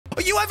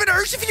You haven't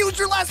Urshifu used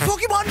your last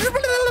Pokemon?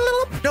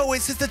 No,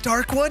 is it the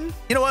dark one?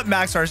 You know what?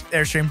 Max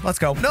Airstream. Let's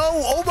go. No.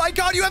 Oh my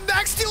God, you have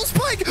Max Steel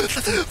Spike.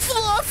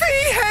 Fluffy,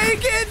 hang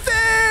in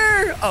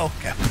there. Oh,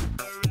 okay.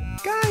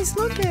 Guys,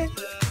 look at.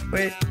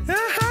 Wait.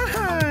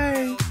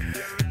 Hi.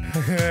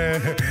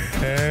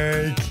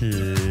 Hey,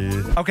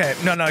 kid. Okay,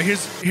 no.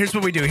 Here's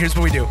what we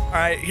do. All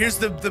right, here's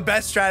the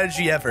best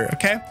strategy ever.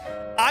 Okay.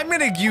 I'm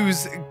gonna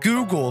use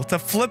Google to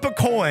flip a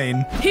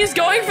coin. He's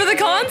going for the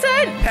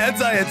content?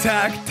 Heads I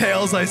attack,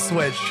 tails I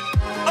switch.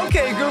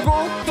 Okay,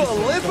 Google,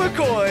 flip a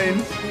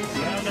coin.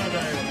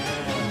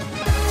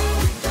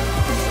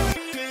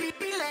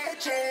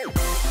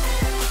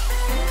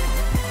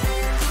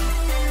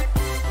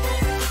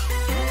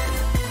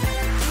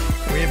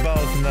 We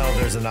both know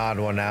there's an odd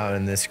one out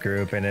in this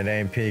group, and it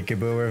ain't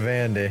Peekaboo or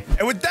Vandy.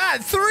 And with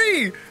that,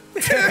 3,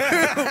 2,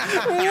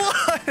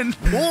 1.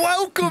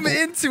 Welcome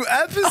into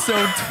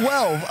episode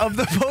 12 of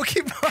the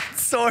Pokemon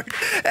Sword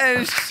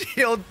and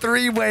Shield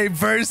 3-way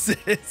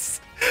versus,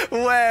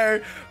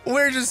 where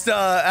we're just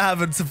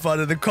having some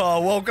fun in the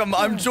call. Welcome.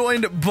 I'm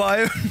joined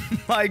by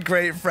my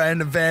great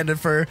friend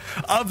Vandifer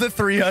of the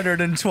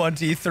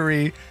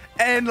 323.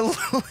 And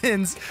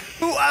Lindz,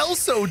 who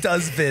also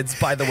does vids,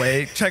 by the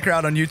way. Check her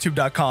out on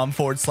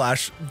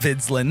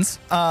youtube.com/vidslins.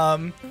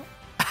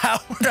 How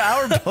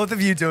are both of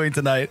you doing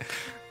tonight?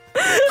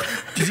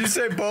 Did you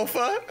say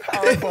Bofa?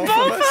 How are both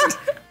of us?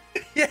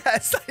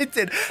 Yes, I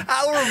did.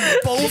 How are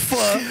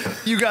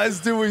both you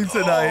guys doing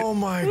tonight? Oh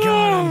my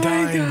God, I'm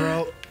dying,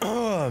 bro.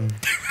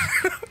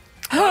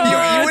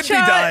 You would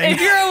Chat, be dying.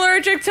 if you're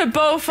allergic to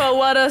Bofa,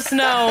 let us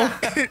know.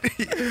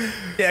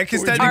 Yeah,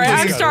 because All right,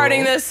 I'm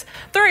starting this.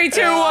 3,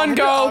 2, 1,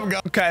 go.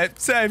 Okay,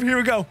 save. Here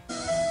we go.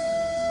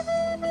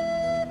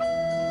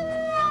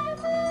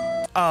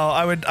 Oh,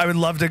 I would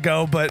love to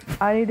go, but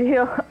I need to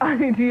heal. I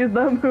need to use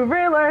the move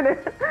relearner.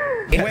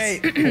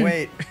 Wait.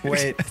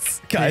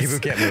 guys,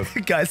 Peekaboo can't move.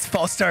 Guys,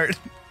 false start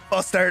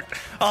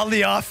on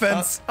the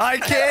offense. I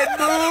can't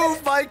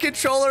move. My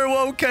controller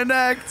won't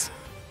connect.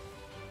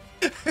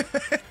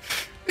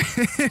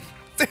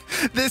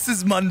 This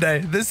is Monday.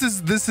 This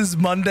is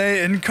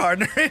Monday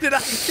incarnated. I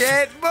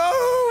can't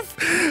move.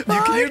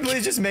 Can you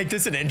please just make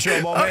this an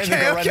intro moment and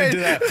then go right into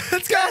that?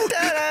 Let's go.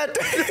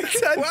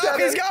 Well,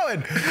 he's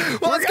going.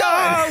 Let's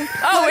go.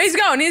 Oh, he's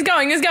going.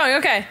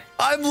 Okay.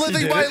 I'm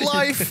living my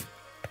life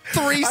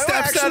 3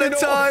 steps at a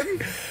time.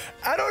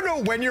 I don't know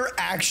when you're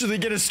actually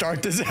going to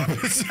start this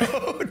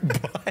episode,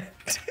 but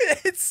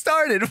it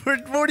started.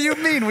 What do you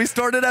mean? We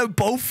started out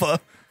Bofa.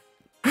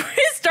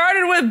 We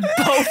started with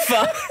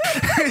Bofa.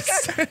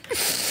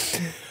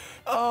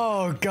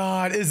 Oh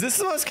God, is this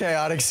the most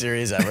chaotic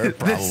series ever?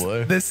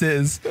 Probably. This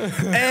is.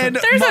 And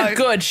there's a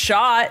good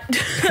shot.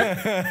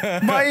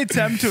 My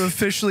attempt to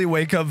officially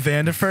wake up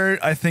Vandifer,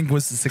 I think,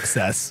 was a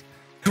success.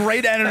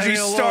 Great energy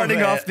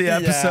starting off the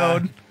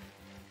episode.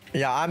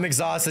 Yeah, I'm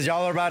exhausted.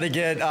 Y'all are about to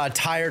get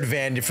tired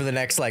Vandy for the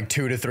next like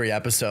 2 to 3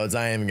 episodes.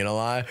 I am gonna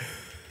lie.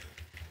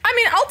 I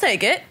mean, I'll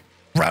take it.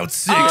 Route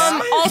 6.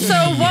 Also,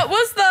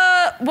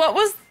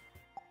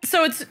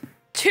 so it's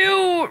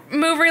 2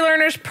 move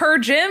relearners per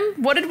gym?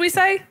 What did we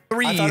say?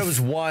 3. I thought it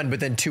was 1, but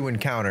then 2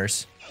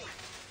 encounters.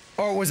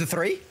 Or was it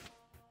 3?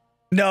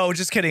 No,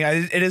 just kidding.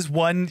 It is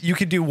 1. You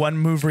could do 1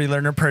 move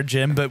relearner per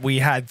gym, but we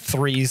had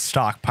 3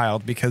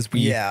 stockpiled because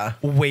we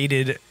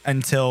waited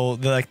until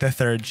the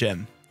 3rd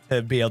gym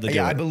to be able to do it.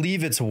 Yeah, I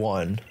believe it's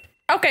 1.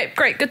 Okay,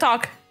 great. Good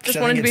talk. Just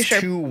wanted to be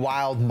sure. 2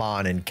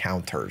 Wildmon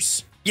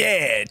encounters.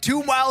 Yeah,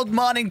 2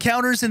 Wildmon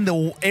encounters in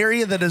the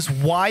area that is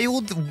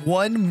wild,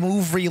 1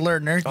 move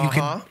relearner. You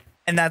can,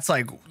 and that's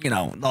like,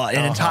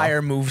 an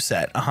entire move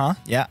set.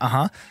 Yeah,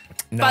 Nice,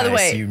 by the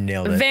way, you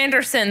nailed it.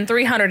 Vanderson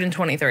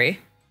 323.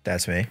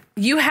 That's me.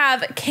 You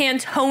have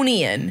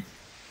Cantonian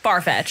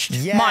far-fetched,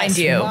 yes, mind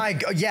you.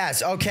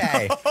 Yes,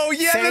 okay. Oh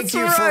yeah, Thank that's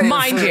you right.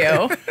 Mind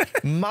you.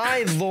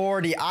 My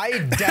lordy,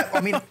 I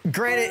mean,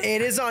 granted,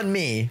 it is on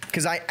me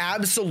because I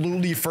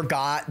absolutely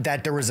forgot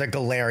that there was a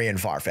Galarian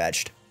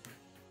Farfetch'd.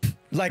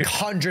 Like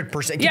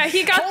 100%. Yeah,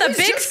 he got the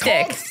big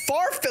stick.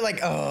 Farfetch'd, like,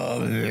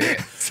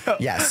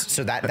 yes,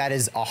 so that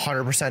is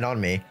 100% on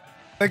me.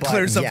 It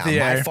clears up the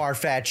air. My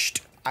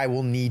Farfetch'd, I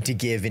will need to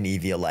give an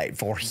Eviolite,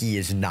 for he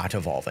is not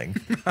evolving.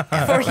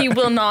 For he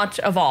will not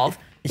evolve.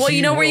 Well,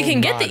 you know where you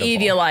can get the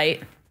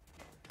Eviolite?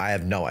 I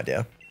have no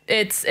idea.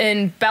 It's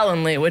in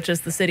Bellenley, which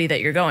is the city that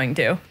you're going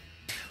to.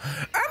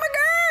 Oh my God!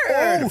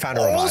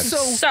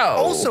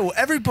 Also,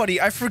 everybody,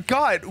 I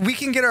forgot, we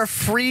can get our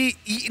free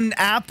eaten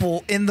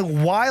apple in the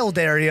wild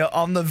area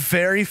on the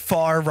very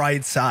far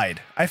right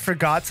side. I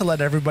forgot to let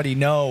everybody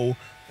know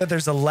that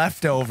there's a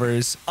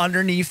leftovers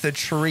underneath the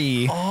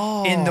tree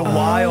in the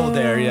wild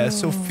area.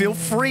 So feel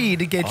free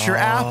to get your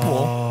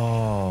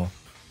apple.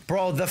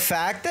 Bro, the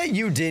fact that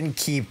you didn't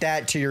keep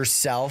that to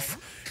yourself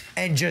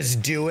and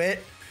just do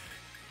it,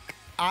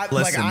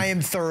 I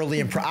am thoroughly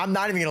impressed. I'm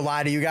not even gonna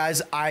lie to you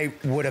guys. I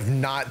would have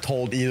not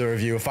told either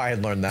of you if I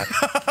had learned that.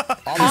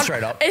 I'll be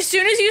straight up. As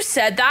soon as you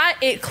said that,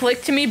 it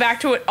clicked to me back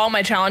to all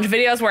my challenge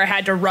videos where I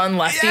had to run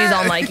lefties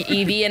on like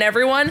Eevee and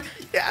everyone.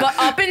 But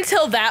up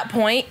until that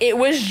point, it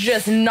was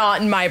just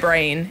not in my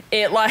brain.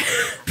 It like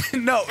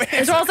No.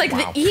 and so I was like,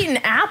 the eat an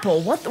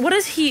apple. What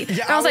is he?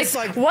 Yeah, and I was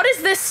like, what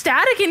is this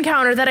static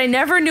encounter that I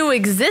never knew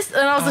existed?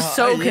 And I was just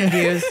so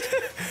confused.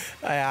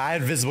 I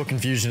had visible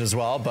confusion as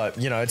well, but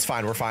you know, it's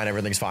fine. We're fine.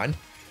 Everything's fine.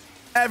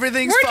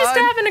 Everything's We're fine. just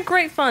having a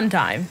great fun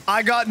time.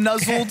 I got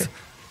nuzzled.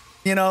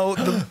 You know,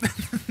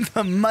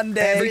 the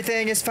Monday.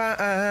 Everything is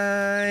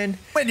fine.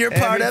 When you're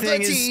part of the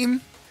Everything is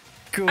team.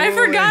 cool. I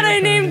forgot I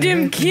named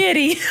him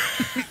Kitty.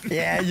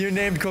 Yeah, you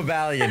named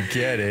Cobalion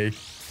Kitty.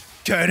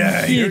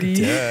 You're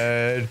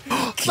Dead.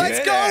 Let's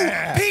go!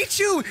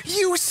 Pichu,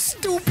 you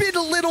stupid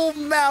little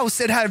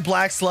mouse. It had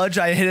black sludge.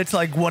 I hit it to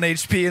like 1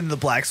 HP and the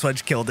black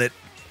sludge killed it.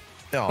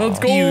 Let's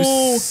go.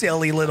 You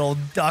silly little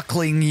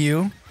duckling,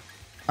 you.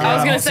 I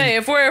was gonna say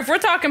if we're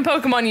talking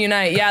Pokemon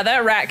Unite, yeah,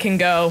 that rat can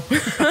go.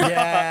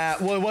 Yeah,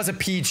 well, it was a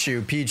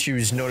Pichu.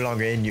 Pichu's no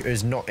longer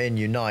is not in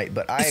Unite,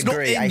 but I It's not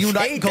agree. in I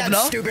Unite, hate Governor.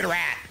 that stupid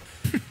rat.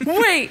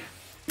 Wait,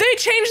 they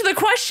changed the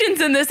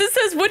questions in this. It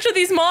says which of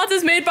these mods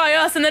is made by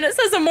us, and then it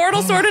says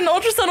Immortal Sword and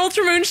Ultra Sun,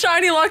 Ultra Moon,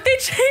 Shiny Lock. They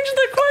changed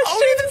the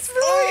questions.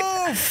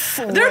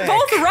 Oh, They're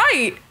both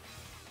right.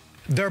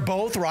 They're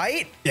both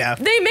right? Yeah.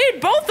 They made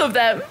both of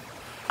them.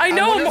 I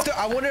know.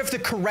 I wonder if the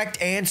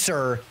correct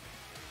answer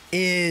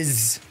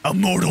is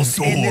Immortal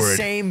Sword. in the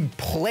same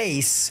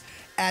place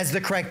as the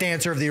correct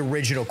answer of the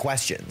original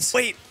questions.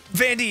 Wait,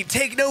 Vandy,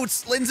 take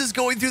notes. Lindz is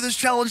going through this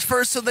challenge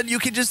first, so then you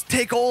can just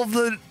take all of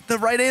the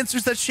right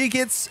answers that she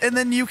gets, and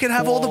then you can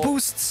have all the Well,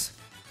 boosts.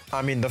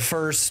 I mean, the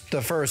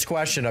first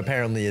question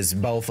apparently is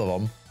both of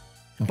them.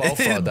 Both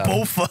of them.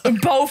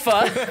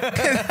 Bofa.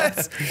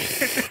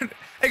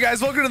 Hey guys,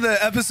 welcome to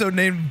the episode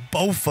named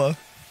Bofa.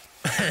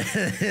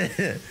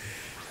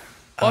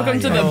 Welcome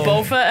to the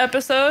Bofa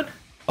episode.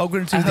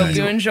 Welcome to I hope the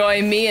you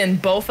enjoy me and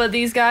Bofa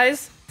these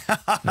guys.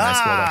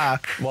 Nice,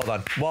 well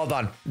done. Well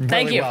done. Thank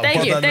Really you, well. thank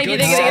Well you, done. thank you,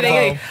 Good thank you,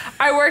 thank you. job.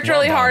 I worked Well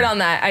really hard done. on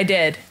that. I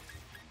did.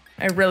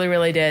 I really,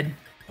 really did.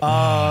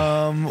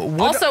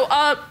 Also,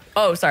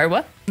 oh, sorry,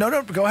 what?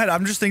 No, go ahead.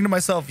 I'm just thinking to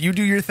myself, you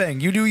do your thing.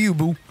 You do you,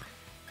 boo.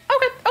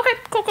 Okay,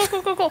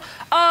 cool.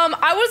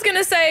 I was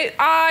gonna say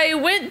I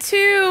went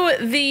to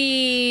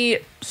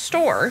the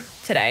store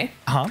today.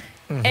 Uh-huh.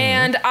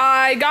 And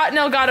I got an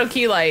Elgato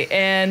key light,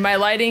 and my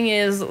lighting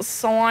is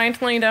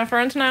slightly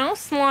different now.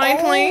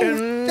 Slightly.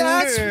 Oh,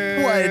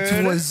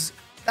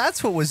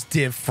 that's what was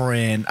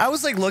different. I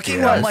was like looking,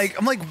 Yes.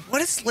 I'm like,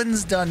 what has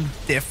Lynn's done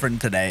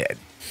different today?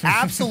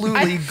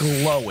 Absolutely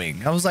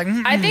glowing. I was like,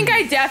 I think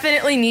I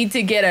definitely need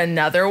to get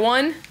another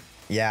one.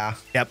 Yeah.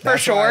 Yep. That's For why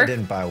sure. I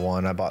didn't buy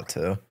one. I bought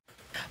two.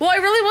 Well, I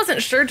really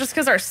wasn't sure just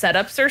because our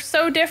setups are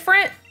so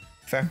different.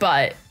 Fair.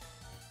 But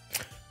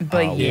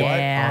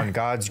yeah. What on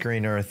God's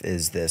green earth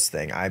is this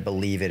thing? I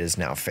believe it is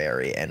now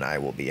fairy, and I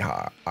will be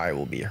hot. I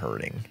will be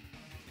hurting.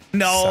 Size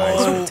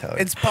no, of toad.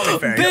 it's probably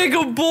fair. Big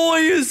boy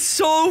is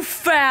so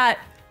fat.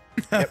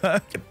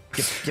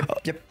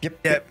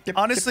 Yep.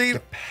 Honestly,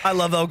 I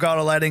love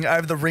Elgato lighting. I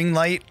have the ring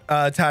light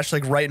attached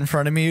like right in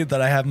front of me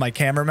that I have my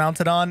camera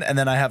mounted on, and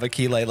then I have a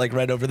key light like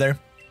right over there.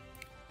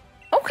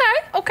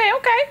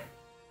 Okay.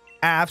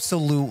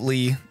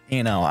 Absolutely,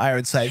 I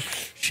would say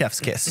chef's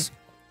kiss.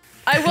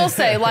 I will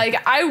say, like,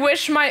 I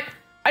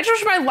just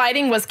wish my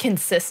lighting was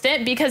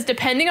consistent because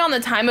depending on the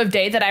time of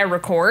day that I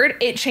record,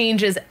 it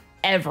changes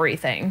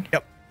everything.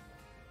 Yep.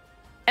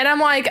 And I'm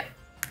like,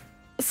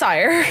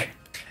 sire,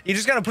 You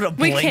just gotta put a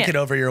We blanket can't.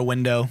 over your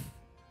window.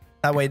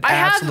 That way, I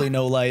have- absolutely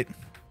no light.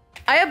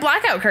 I have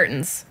blackout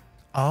curtains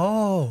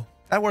Oh,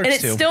 that works and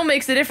it too. still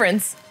makes a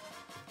difference.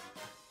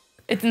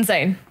 It's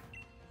insane.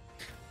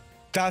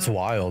 That's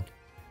wild.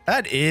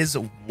 That is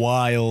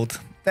wild.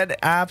 That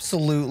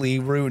absolutely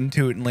rootin'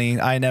 tootin'ly.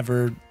 I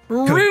never.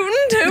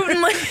 Rootin'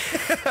 tootin'.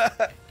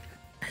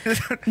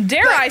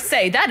 Dare I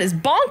say, that is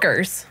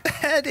bonkers.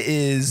 That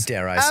is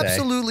Dare I say.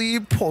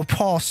 absolutely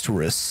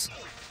preposterous.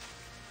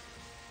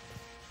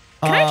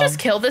 Can I just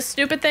kill this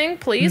stupid thing,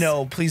 please?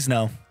 No, please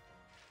no.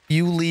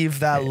 You leave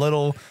that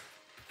little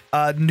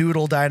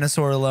noodle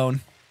dinosaur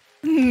alone.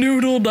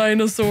 Noodle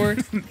dinosaur.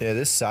 Yeah,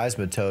 this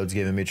Seismitoad's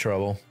giving me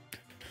trouble.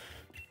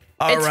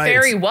 All It's right.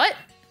 very what?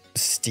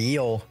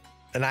 Steel.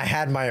 And I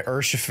had my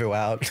Urshifu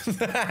out.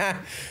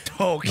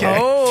 Okay.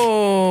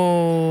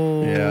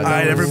 Oh. Yeah, All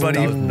right, everybody.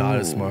 That was not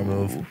a smart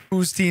move.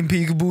 Who's Team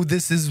Peekaboo?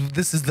 This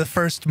is the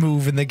first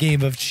move in the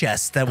game of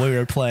chess that we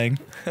were playing.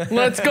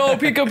 Let's go,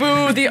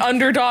 Pikaboo, the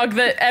underdog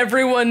that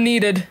everyone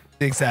needed.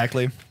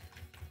 Exactly.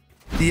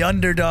 The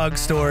underdog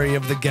story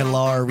of the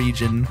Galar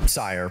region.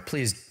 Sire,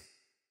 please.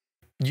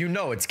 You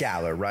know it's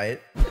Galar, right?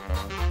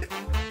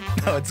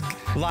 No, it's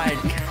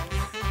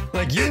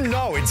Like you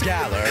know it's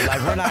Galar.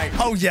 Like we're not.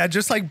 oh yeah,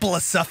 just like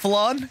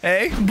Blacephalon,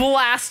 eh?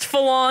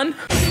 Blastphalon.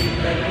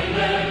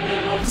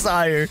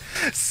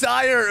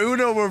 Sire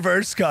Uno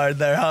reverse card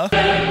there, huh?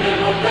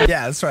 Yeah,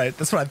 that's right.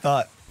 That's what I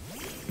thought.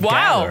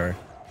 Wow. Galar.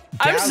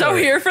 I'm so Galar.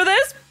 here for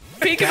this.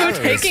 Peekaboo Galar is-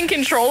 taking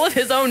control of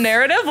his own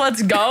narrative.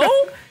 Let's go.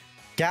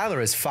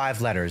 Galar is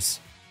 5 letters.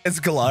 It's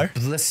Galar.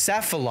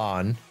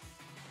 Blacephalon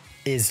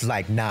is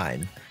like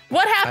 9.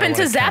 What happened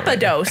to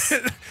Zapdos?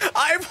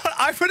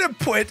 I'm gonna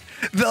put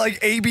the like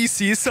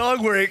ABC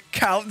song where it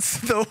counts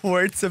the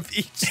words of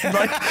each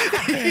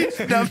each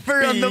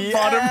number on the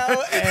bottom.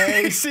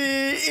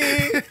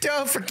 A-C-E,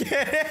 don't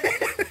forget.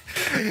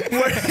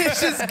 Where it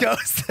just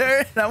goes there,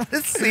 and I want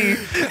to see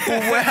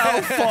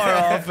how far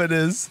off it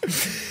is.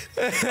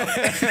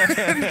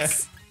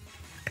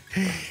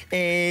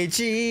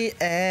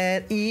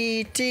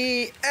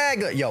 A-G-N-E-T.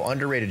 Yo,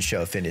 underrated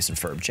show, Phineas and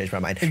Ferb. Changed my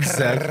mind.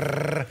 Exactly.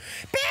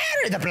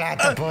 Barry the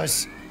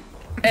platypus.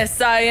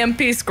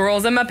 SIMP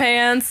squirrels in my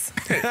pants.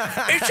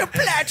 It's a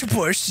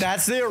platypus.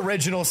 That's the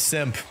original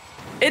simp.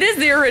 It is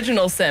the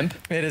original simp.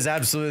 It is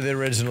absolutely the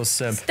original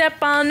simp. Step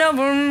on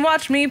over and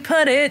watch me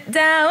put it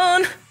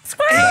down.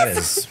 That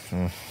Squirrels.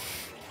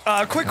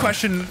 is. Quick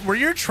question. Were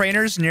your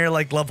trainers near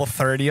like level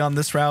 30 on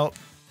this route?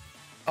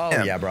 Oh,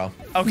 yeah, bro.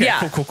 Okay,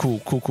 Yeah. cool.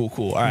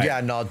 All right.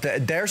 Yeah, no,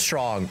 they're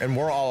strong, and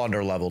we're all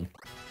under leveled.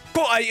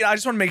 Cool. I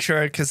just want to make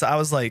sure because I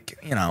was like,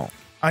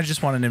 I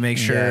just wanted to make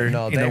sure,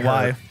 no, you know, they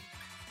hurt.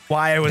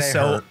 why I was They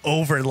so hurt.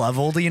 over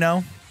leveled, you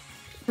know?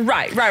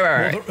 Right.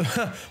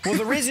 Well,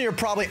 the reason you're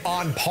probably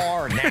on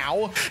par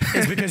now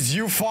is because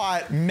you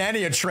fought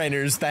many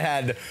trainers that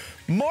had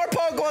more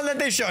Pokemon than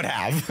they should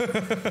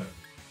have.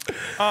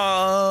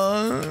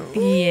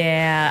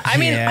 Yeah. I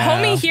mean, Yeah.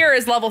 homie here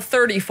is level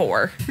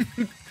 34.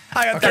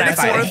 I got Okay,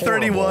 34, that's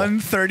 31,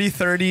 30,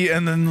 30,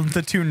 and then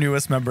the two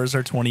newest members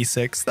are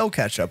 26. They'll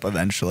catch up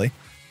eventually.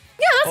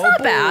 Yeah, that's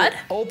not bad.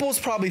 Opal's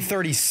probably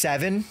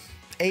 37.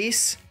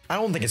 Ace, I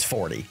don't think it's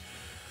 40.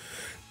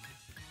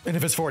 And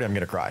if it's 40, I'm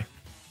going to cry.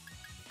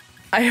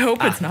 I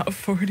hope it's not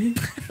 40.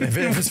 If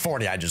it's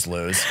 40, I just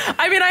lose.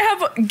 I mean, I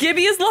have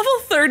Gibby is level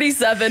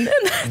 37, and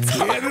that's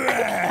all, that's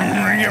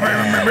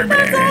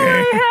all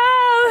I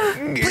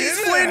have. Please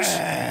flinch.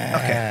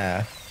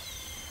 Okay.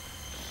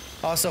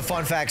 Also,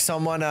 fun fact,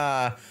 someone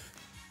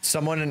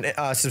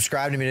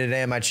subscribed to me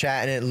today in my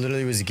chat, and it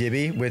literally was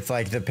Gibby with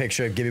like the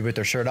picture of Gibby with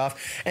their shirt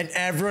off, and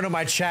everyone in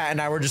my chat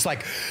and I were just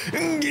like,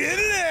 Gibby!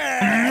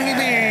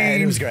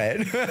 And it was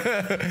great.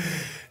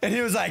 And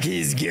he was like,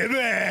 he's Gibby!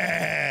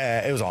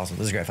 It was awesome. It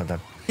was a great fun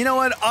time. You know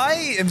what?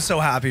 I am so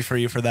happy for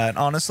you for that,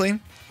 honestly.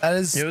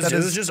 It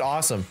was just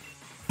awesome.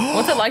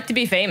 What's it like to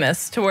be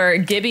famous to where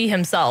Gibby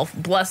himself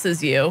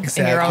blesses you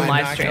in your own I'm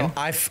live not stream?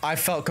 gonna- I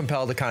felt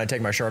compelled to kind of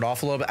take my shirt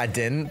off a little bit. I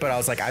didn't, but I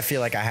was like, I feel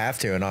like I have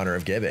to in honor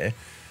of Gibby.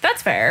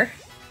 That's fair.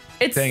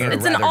 It's Dang it.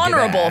 it's an Rather Gibby.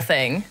 honorable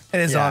thing. It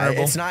is Yeah,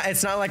 honorable. It's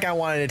not like I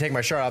wanted to take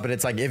my shirt off, but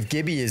it's like if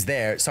Gibby is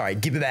there, sorry,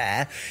 Gibby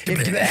there.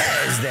 If Gibby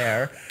is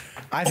there,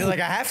 I feel like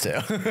I have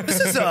to. This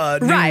is a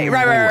new Right.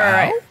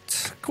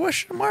 route?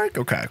 Question mark?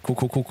 Okay,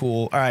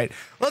 cool. All right,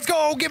 let's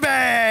go, Gibby!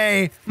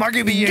 My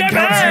Gibby Gibby!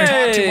 incoming.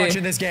 Talk too Hey! much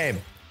in this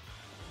game.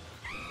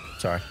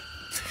 Sorry.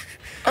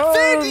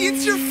 Fendi,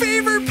 it's your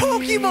favorite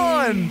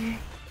Pokemon!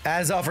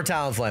 Azel for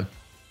Talonflame.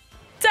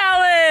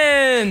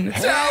 Talon!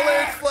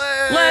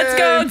 Talonflame! Let's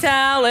go,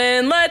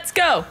 Talon! Let's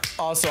go!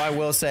 Also, I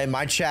will say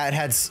my chat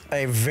had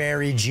a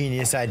very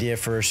genius idea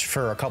for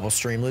a couple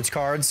Streamloots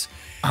cards.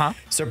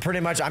 So pretty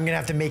much I'm gonna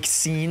have to make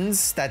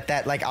scenes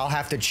that like I'll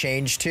have to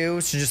change to.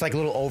 So just like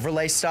little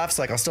overlay stuff.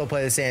 So like I'll still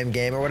play the same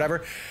game or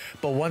whatever.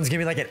 But one's gonna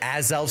be like an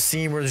Azelf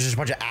scene where there's just a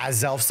bunch of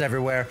Azelfs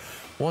everywhere.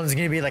 One's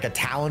gonna be like a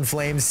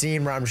Talonflame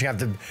scene where I'm just gonna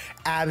have to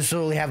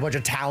absolutely have a bunch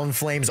of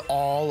Talonflames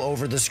all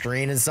over the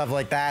screen and stuff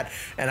like that.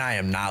 And I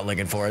am not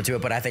looking forward to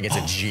it, but I think it's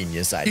a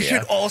genius You idea.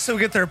 should also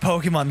get their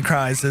Pokemon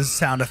cries as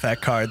sound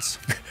effect cards.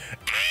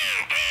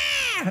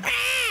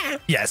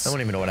 Yes. I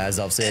don't even know what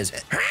Azelf is.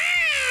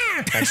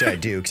 Actually, I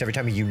do, because every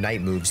time a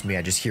Unite moves me,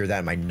 I just hear that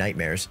in my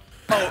nightmares.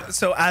 Oh,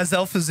 so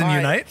Azelf is in All right.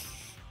 Unite?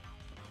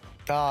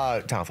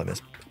 Talonflame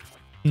is.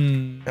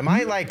 Am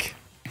I like...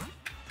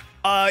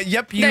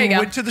 Yep, you There you go.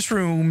 went to the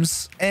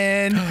shrooms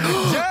and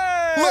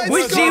Let's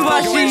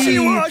Wishy-washy.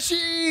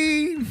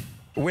 Wishy-washy.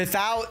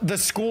 Without the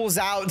school's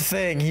out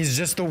thing, he's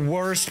just the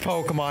worst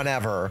Pokemon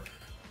ever.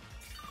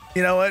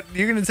 You know what?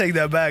 You're gonna take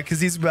that back because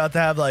he's about to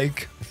have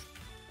like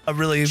a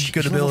really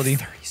good ability.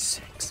 Level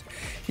 36.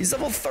 He's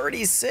level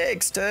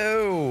 36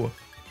 too.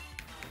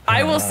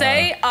 I will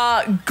say,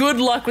 good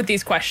luck with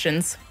these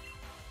questions.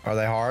 Are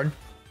they hard?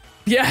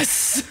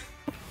 Yes.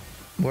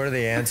 What are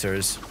the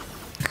answers?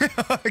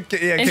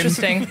 Yeah,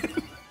 Interesting.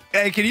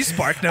 Hey, can you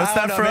spark notes I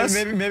that don't for know, us?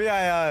 maybe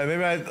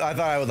I thought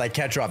I would like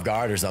catch her off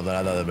guard or something. I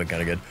thought that'd been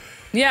kind of good.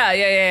 Yeah.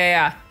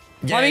 Yeah,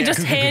 Let me yeah, just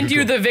cool, hand cool,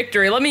 you cool. the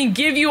victory. Let me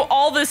give you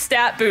all the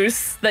stat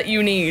boosts that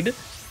you need. That'd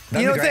You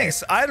be know, great.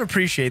 thanks. I'd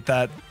appreciate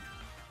that.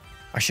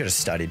 I should have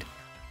studied.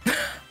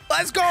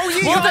 Let's go,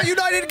 Yeehaw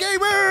United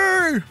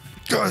Gamer!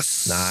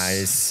 Yes.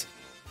 Nice.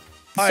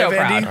 All So right,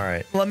 Vandy. proud. All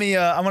right. Let me.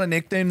 I want to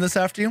nickname this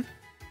after you.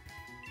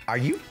 Are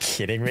you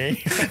kidding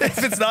me?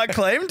 If it's not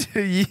claimed, I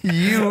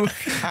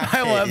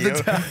will have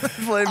hate the you.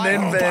 flame I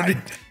name hope Vandy.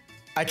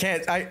 I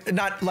can't.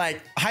 Not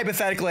like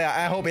hypothetically.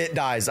 I hope it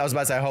dies. I was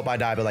about to say I hope I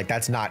die, but like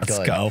that's not Let's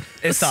good. go.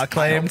 It's not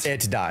I hope claimed.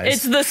 it dies.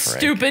 It's the Frick.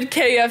 stupid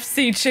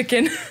KFC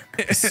chicken.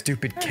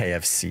 stupid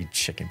KFC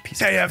chicken piece.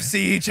 of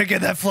KFC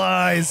chicken that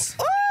flies.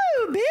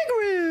 Oh, Big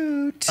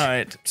Root. All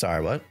right,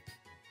 Sorry, what?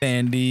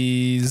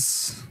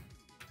 Vandy's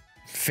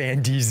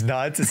Vandy's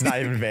nuts. It's not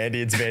even Vandy.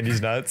 It's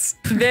Vandy's nuts.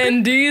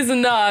 Vandy's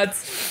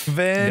nuts.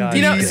 Vandy.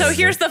 You know, so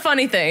here's the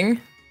funny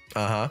thing.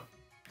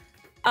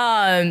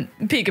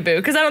 Peekaboo,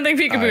 because I don't think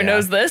Peekaboo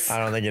knows this. I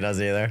don't think he does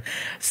either.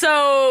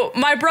 So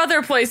my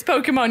brother plays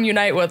Pokemon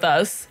Unite with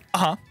us.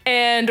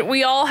 And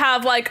we all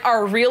have like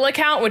our real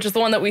account, which is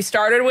the one that we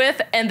started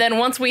with. And then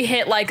once we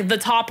hit like the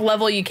top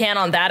level you can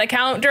on that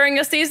account during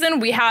a season,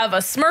 we have a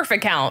Smurf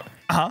account.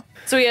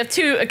 So we have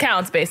 2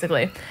 accounts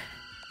basically.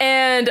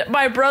 And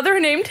my brother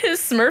named his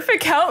Smurf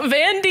account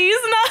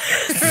Vandy's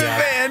Nuts.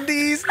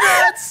 Vandy's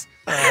Nuts.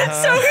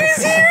 So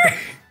he's here.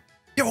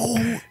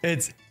 Yo.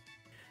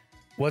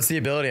 What's the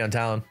ability on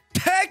Talon?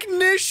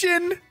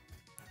 Technician.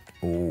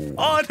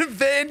 On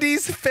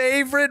Vandy's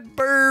favorite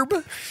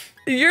burb.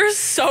 You're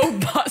so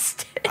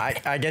busted.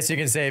 I guess you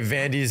can say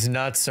Vandy's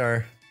nuts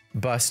are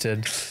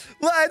busted.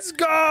 Let's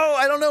go.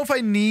 I don't know if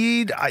I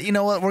need. You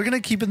know what? We're gonna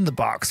keep it in the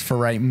box for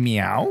right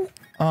meow.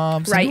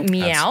 Right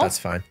meow. That's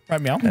fine. Right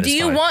meow. Do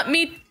you want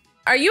me?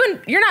 Are you in?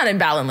 You're not in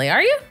Ballinley,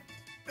 are you?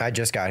 I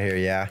just got here.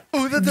 Yeah.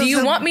 Do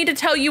you want me to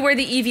tell you where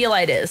the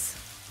Eviolite is?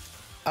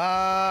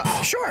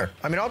 Sure.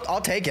 I mean, I'll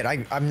take it.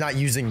 I'm not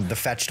using the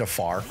fetch to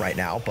far right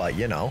now, but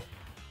you know.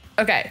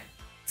 Okay.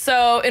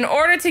 So in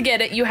order to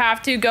get it, you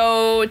have to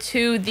go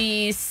to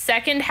the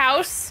second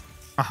house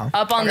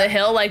up on the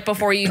hill, like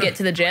before you get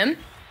to the gym.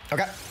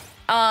 Okay.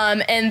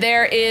 And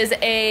there is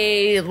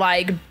a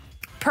like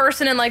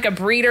person in like a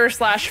breeder /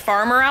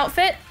 farmer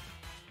outfit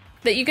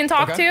that you can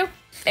talk to,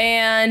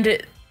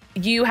 and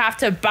you have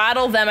to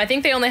battle them. I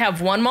think they only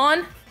have 1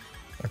 Mon.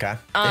 Okay.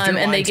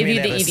 And they give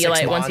you the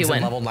Eviolite once you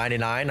win. Level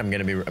 99. I'm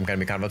gonna be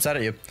kind of upset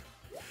at you.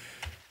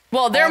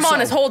 Well, their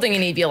Mon is holding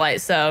an Eviolite,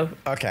 so.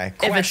 Okay.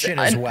 Question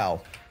as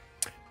well.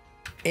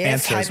 If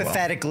Answer as well.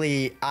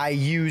 hypothetically I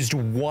used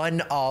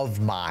one of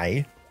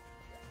my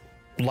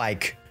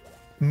like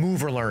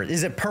move or learn,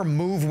 is it per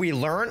move we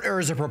learn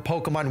or is it per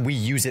Pokemon we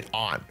use it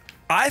on?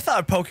 I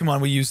thought Pokemon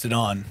we used it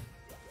on.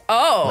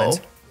 Oh. Lindz?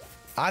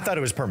 I thought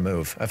it was per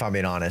move, if I'm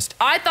being honest.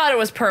 I thought it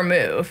was per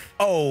move.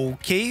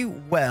 Okay,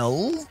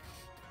 well.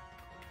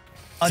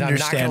 So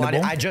Understandable. I'm not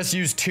gonna lie to you, I just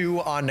used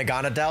 2 on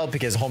Naganadel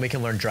because homie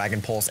can learn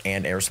Dragon Pulse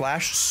and Air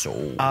Slash. So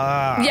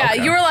yeah,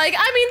 you were like,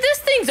 I mean, this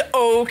thing's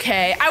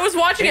okay. I was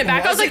watching it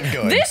back. I was like,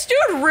 good. this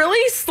dude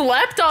really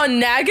slept on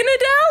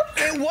Naganadel?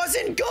 it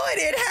wasn't good.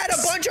 It had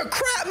a bunch of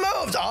crap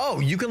moves. Oh,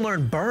 you can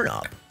learn Burn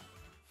Up.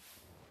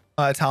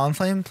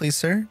 Talonflame, please,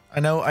 sir.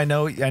 I know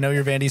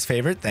you're Vandy's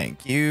favorite.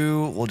 Thank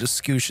you. We'll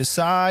just scoosh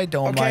aside.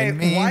 Don't mind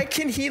me. Why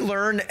can he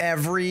learn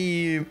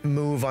every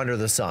move under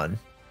the sun?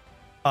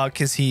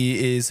 Because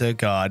he is a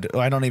god.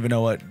 I don't even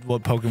know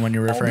what Pokemon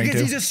you're referring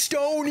because to. he's a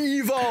Stone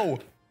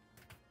Evo.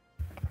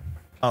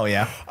 Oh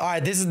yeah. All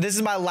right, this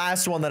is my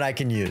last one that I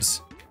can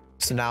use.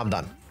 So now I'm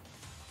done.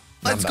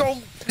 Let's go,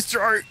 Mr.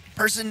 Art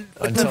person.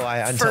 Until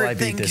I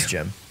beat this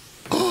gym.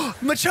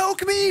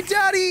 Machoke me,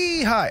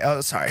 daddy. Hi.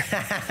 Oh, sorry.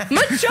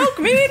 Machoke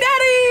me,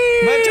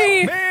 daddy.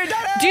 Machoke me,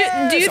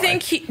 daddy.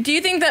 Do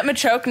you think that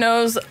Machoke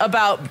knows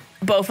about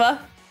Bofa?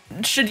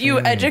 Should you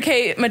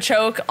educate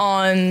Machoke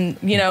on,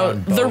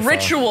 the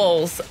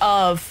rituals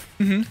of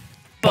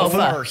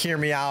Bofa? Or hear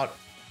me out,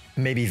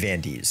 maybe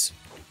Vandy's.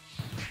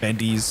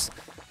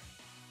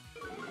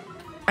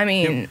 I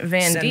mean,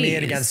 Vandy's. Send me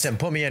in against him.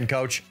 Put me in,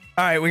 coach.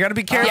 All right, we got to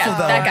be careful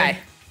though. That guy.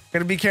 Got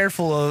to be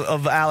careful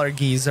of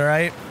allergies. All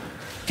right.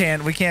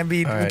 We can't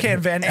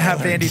have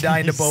Vandy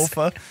dying to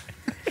Bofa.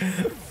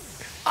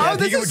 Yeah,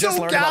 this is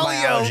so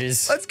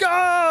Galio. Let's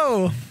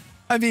go.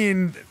 I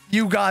mean,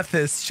 you got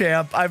this,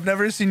 champ. I've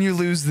never seen you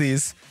lose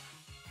these.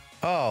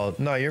 Oh,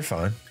 no, you're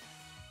fine.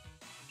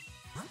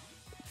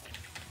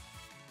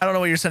 I don't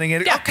know what you're sending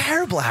in. Yeah. Oh,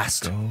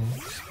 Carablast.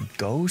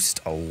 Ghost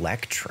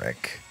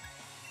Electric.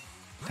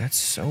 That's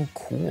so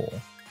cool.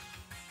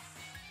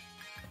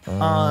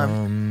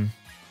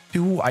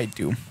 Do I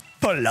do?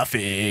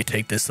 Fluffy,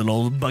 take this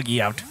little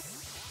buggy out.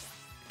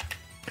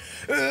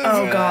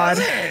 Oh God.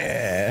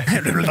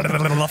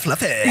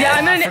 Fluffy.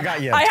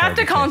 Yeah, I have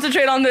to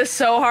concentrate on this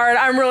so hard.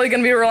 I'm really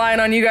gonna be relying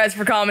on you guys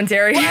for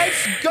commentary.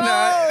 Let's go.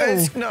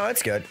 No,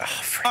 it's good. Oh,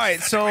 all right,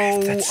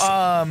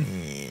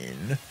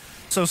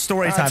 so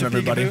story time,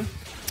 everybody. All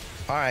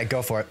right,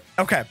 go for it.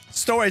 Okay,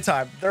 story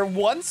time. There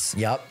once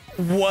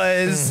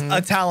was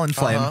a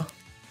Talonflame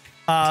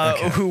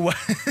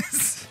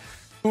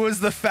who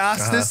was the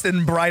fastest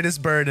and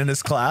brightest bird in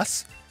his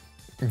class.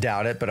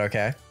 Doubt it, but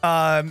okay.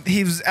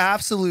 He was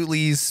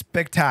absolutely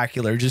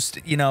spectacular. Just,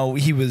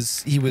 he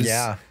was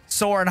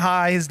soaring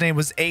high. His name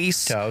was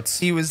Ace. Totes.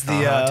 He was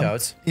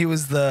he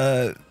was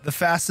the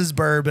fastest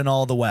burb in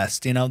all the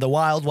West, the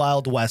wild,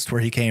 wild West where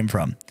he came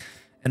from.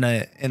 In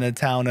a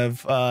town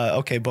of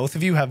okay, both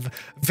of you have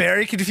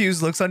very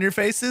confused looks on your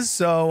faces,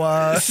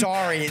 so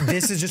sorry,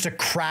 this is just a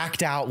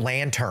cracked out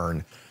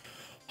lantern.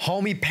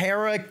 Homie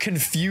Para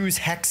confused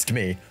hexed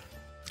me.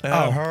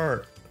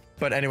 Hurt.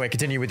 But anyway,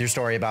 continue with your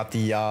story about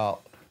the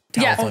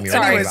Talonflame.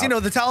 Anyways,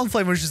 the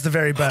Talonflame was just the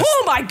very best.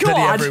 Oh my God! That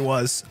he ever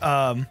was.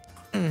 Oh,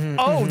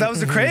 that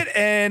was a crit,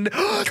 and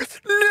no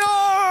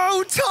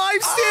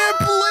timestamp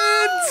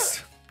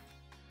Lindz.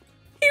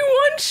 He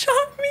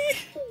one-shot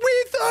me.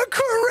 with a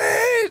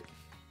crit.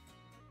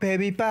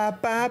 Baby, bye,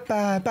 bye,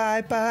 bye,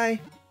 bye, bye.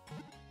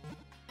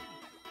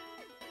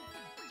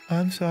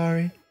 I'm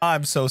sorry.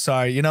 I'm so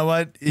sorry. You know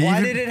what?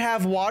 Why did it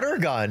have water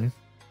gun?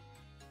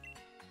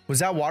 Was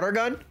that water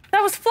gun?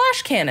 That was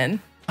flash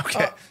cannon.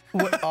 Okay.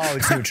 Oh,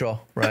 it's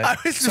neutral, right?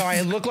 Sorry,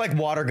 it looked like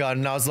water gun,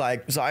 and I was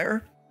like,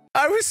 Sire?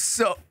 I was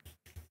so...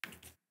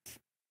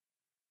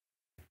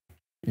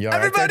 You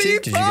Everybody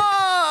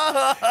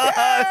yeah!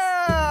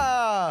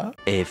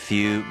 A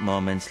few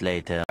moments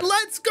later.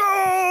 Let's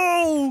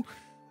go!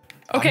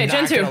 Okay,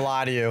 Gen 2. I'm not gonna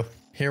lie to you.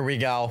 Here we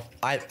go.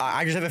 I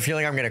just have a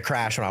feeling I'm gonna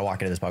crash when I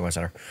walk into this Pokemon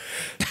Center.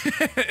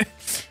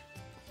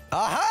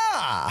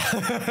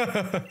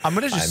 Aha! I'm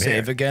gonna just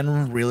save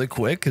again really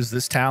quick because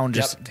this town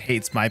just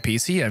hates my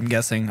PC, I'm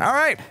guessing. All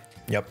right.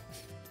 Yep.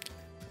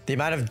 The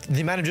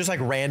amount of just like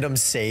random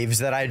saves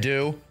that I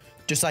do,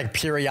 just like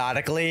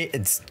periodically,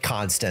 it's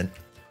constant.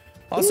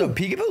 Also,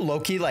 Peekaboo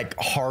low-key like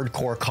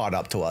hardcore caught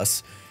up to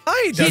us.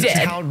 He There's did.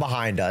 a town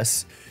behind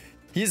us.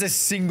 He's a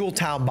single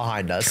town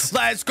behind us.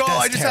 Let's go. That's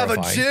I just have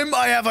a gym.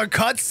 I have a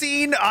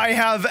cutscene. I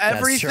have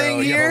everything That's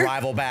true. here. You have a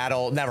rival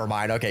battle. Never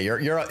mind. Okay,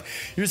 you're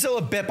still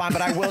a bit behind,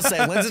 but I will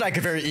say, Lindz and I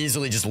could very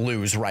easily just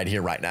lose right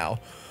here, right now.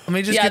 Let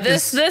me just get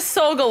this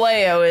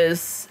Solgaleo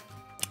is...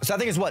 So I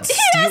think it's what? He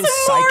has a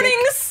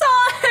morning sun!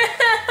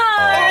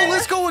 Oh,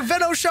 let's go with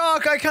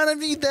Venoshock. I kind of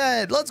need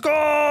that. Let's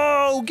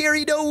go,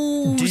 Gary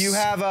Does. Do you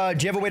have a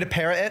way to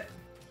parrot it?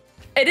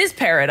 It is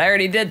parrot. I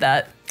already did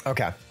that.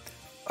 Okay.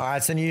 All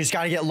right, so then you just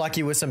got to get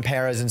lucky with some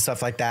paras and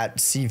stuff like that.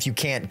 See if you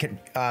can't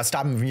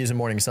stop him from using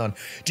Morning Sun.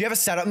 Do you have a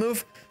setup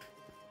move?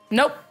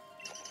 Nope.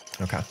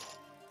 Okay.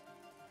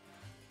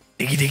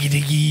 Diggy, diggy,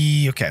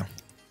 diggy. Okay.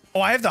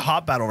 Oh, I have the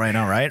hot battle right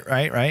now, right?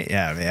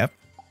 Yeah, yep.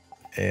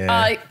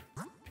 Yeah.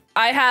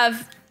 I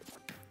have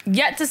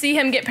yet to see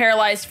him get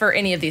paralyzed for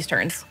any of these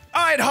turns.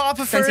 All right,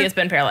 Hopper. Since he has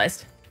been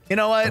paralyzed. You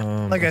know what?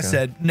 Like I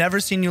said, never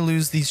seen you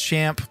lose these,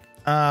 champ.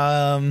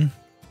 What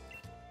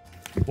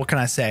can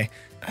I say?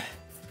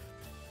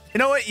 You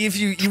know what? If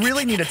you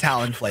really need a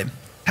Talonflame.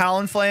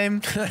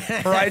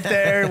 Talonflame right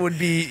there would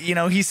be,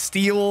 he's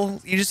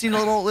steel. You just need a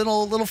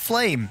little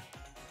flame.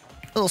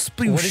 A little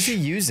sploosh. What is he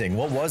using?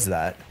 What was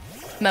that?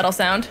 Metal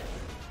sound.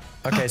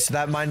 Okay, so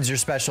that mine's your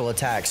special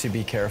attack, so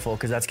be careful,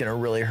 because that's gonna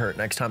really hurt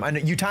next time. I know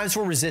you times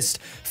will resist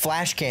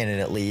Flash Cannon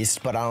at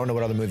least, but I don't know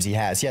what other moves he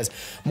has. He has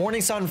Morning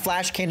Sun,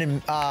 Flash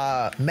Cannon,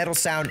 Metal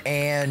Sound,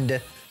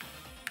 and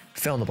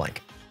fill in the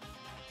blank.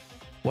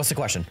 What's the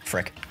question,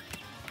 Frick?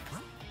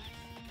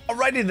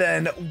 Alrighty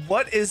then,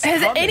 what is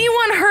Has coming?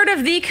 anyone heard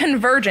of the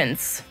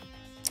Convergence?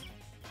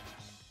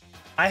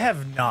 I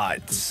have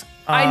not.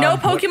 I know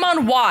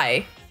Pokemon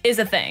Y is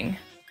a thing,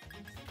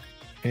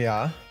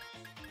 Yeah.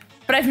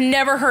 but I've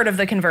never heard of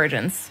the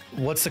Convergence.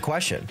 What's the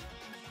question?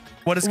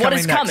 What is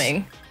coming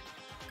next?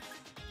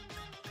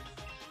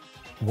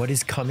 What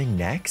is coming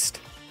next?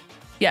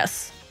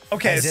 Yes.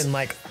 Okay. As in,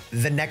 like,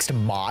 the next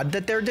mod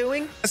that they're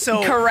doing?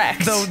 So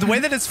correct. The way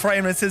that it's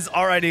framed, it says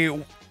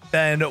already.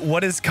 Then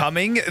what is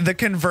coming? The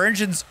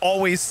Convergence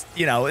always,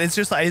 it's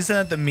just like, isn't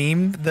that the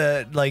meme?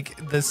 I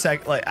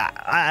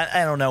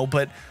don't know,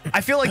 but I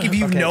feel like if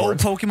you know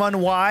Pokemon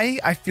Y,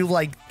 I feel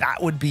like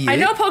that would be it. I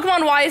know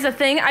Pokemon Y is a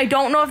thing. I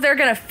don't know if they're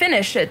gonna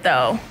finish it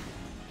though.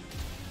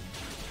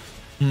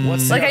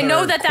 What's the Like I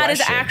know that question? is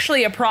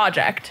actually a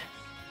project.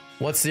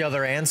 What's the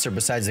other answer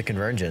besides the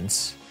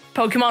Convergence?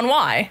 Pokemon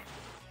Y.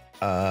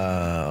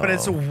 But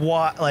it's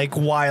why,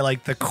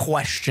 like the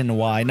question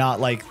why, not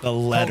like the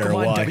letter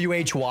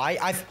Pokemon Y.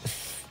 WHY.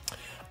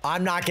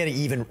 I'm not going to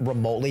even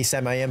remotely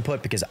send my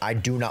input because I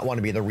do not want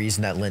to be the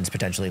reason that Lindz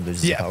potentially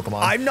loses a Pokemon.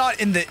 I'm not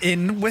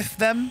in with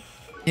them,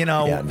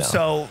 no.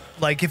 So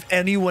like if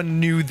anyone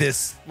knew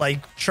this, like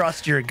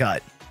trust your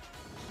gut.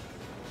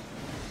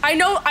 I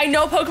know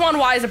Pokemon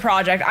Y is a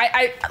project.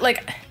 I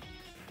like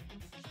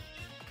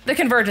the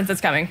Convergence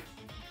is coming.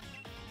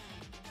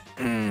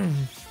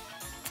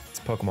 It's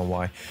Pokemon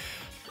Y.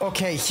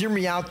 Okay, hear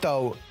me out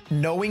though.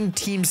 Knowing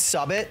Team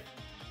Subbit,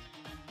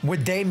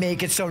 would they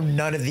make it so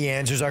none of the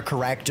answers are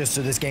correct just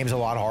so this game's a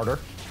lot harder?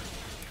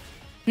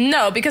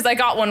 No, because I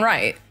got one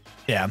right.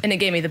 Yeah. And it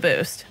gave me the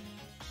boost.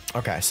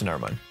 Okay, so never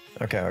mind.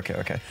 Okay.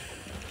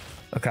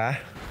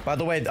 By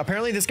the way,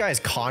 apparently this guy is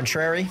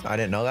contrary. I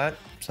didn't know that.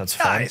 So that's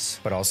fun. Nice.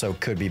 But also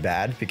could be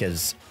bad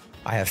because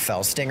I have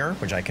Fell Stinger,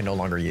 which I can no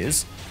longer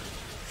use.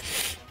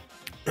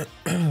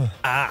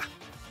 Ah.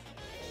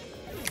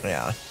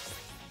 Yeah.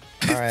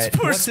 All right.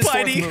 Poor What's his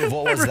fourth Spidey. move?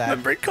 What was I that?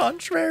 remember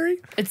contrary.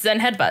 It's Zen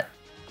Headbutt.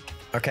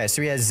 Okay,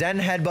 so he has Zen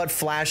Headbutt,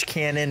 Flash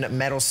Cannon,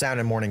 Metal Sound,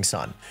 and Morning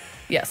Sun.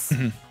 Yes.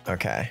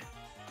 Okay.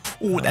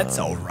 Oh, that's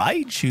all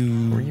right, Where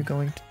are you. you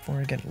going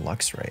for again?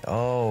 Luxray.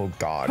 Oh,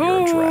 God,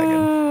 you're a dragon.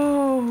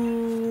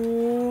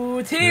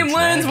 Ooh, Team You're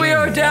Lindz, we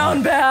are dragging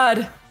down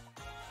bad.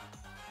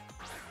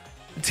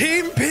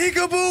 Team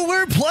Peekaboo,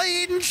 we're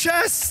playing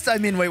chess. I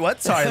mean, wait,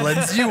 what? Sorry,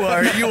 Lindz. You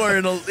are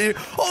in a.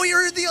 Oh,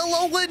 you're the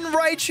Alolan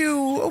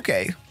Raichu.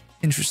 Okay,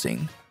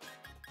 interesting.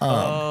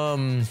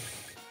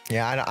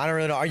 Yeah, I don't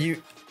really know. Are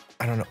you?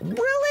 I don't know.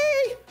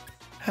 Really?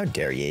 How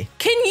dare ye?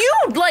 Can you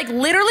like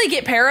literally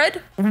get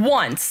parried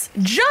once?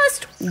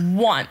 Just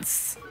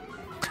once.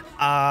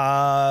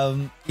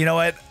 You know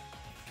what?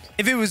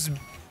 If it was,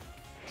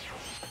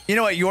 you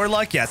know what, your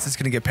luck, yes, it's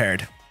gonna get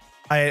parried.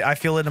 I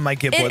feel it in my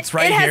giblets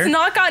right here. It has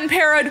not gotten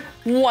parried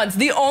once.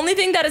 The only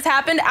thing that has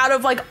happened out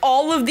of like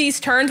all of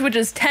these turns, which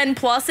is 10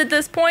 plus at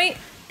this point,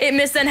 it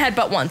missed Zen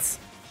Headbutt once.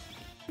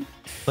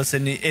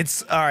 Listen,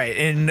 it's all right.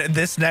 In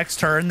this next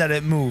turn that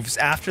it moves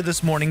after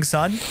this morning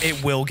sun,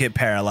 it will get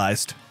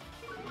paralyzed.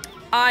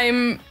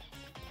 I'm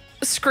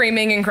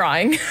screaming and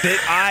crying.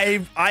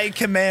 I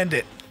command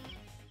it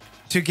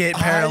to get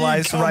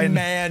paralyzed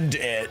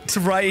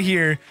right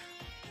here.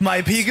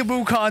 My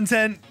Peekaboo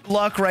content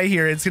luck right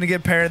here. It's gonna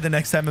get parried the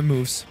next time it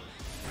moves.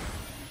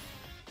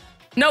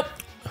 Nope.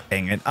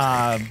 Dang it.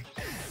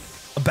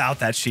 About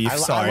that, Chief.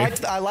 Sorry.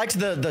 I liked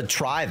the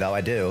try though.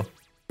 I do.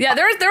 Yeah,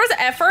 there was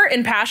effort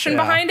and passion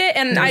behind it,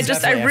 and I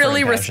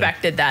really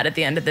respected that at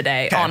the end of the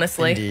day.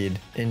 Honestly.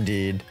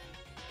 Indeed.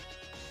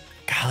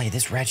 Golly,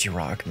 this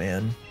Regirock,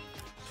 man.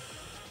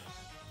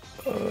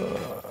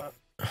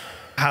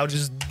 How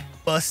just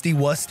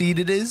busty-wustied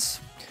it is?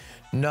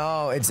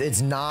 No,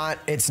 it's not.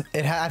 I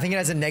think it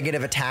has a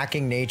negative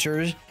attacking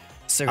nature,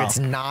 so it's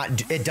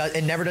not.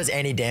 It never does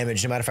any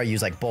damage, no matter if I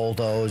use like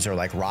Bulldoze or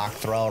like Rock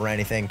Throw or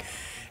anything.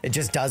 It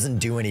just doesn't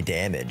do any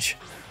damage.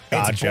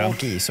 It's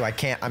bulky, so I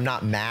can't. I'm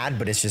not mad,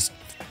 but it's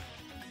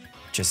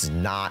just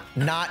not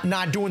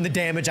doing the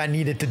damage I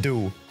need it to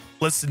do.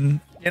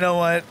 Listen, you know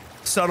what?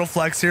 Subtle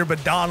flex here,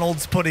 but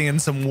Donald's putting in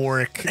some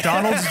work.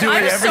 Donald's doing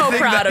everything so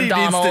proud that of he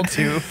Donald. needs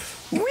to do.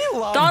 We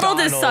love Donald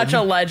is such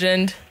a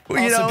legend.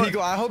 Also, Pico,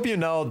 I hope you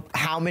know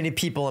how many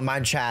people in my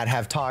chat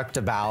have talked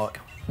about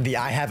the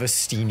 "I have a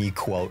Steenie"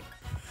 quote.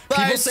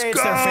 People say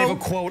it's their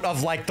favorite quote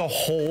of like the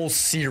whole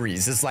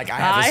series. It's like, I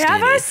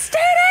have a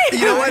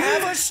Steenie. You know what? I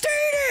have a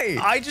Steenie.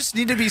 I just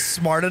need to be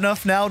smart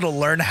enough now to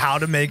learn how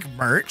to make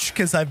merch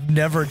because I've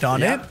never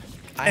done it.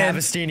 I have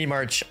a Steenie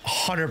merch,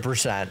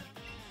 100%.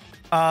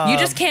 You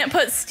just can't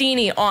put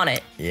Steenie on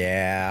it.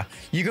 Yeah.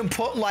 You can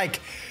put like,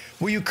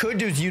 what you could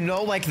do is, you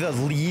know, like the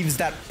leaves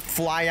that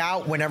fly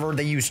out whenever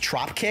they use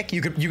Trop Kick,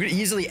 you could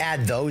easily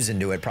add those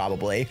into it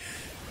probably.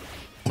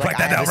 Like, write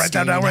that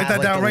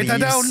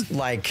down.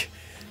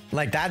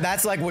 Like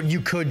that's like what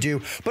you could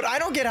do. But I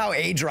don't get how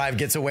A-Drive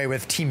gets away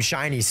with Team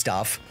Shiny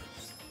stuff.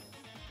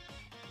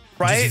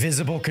 Right? Just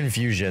visible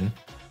confusion.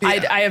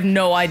 Yeah. I have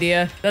no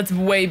idea. That's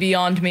way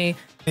beyond me.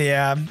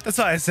 Yeah, that's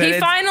what I said. He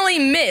finally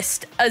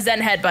missed a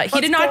Zen Headbutt. He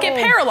did not get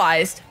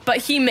paralyzed, but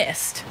he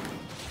missed.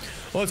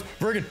 Let's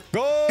friggin'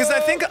 go! Because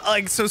I think,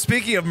 like, so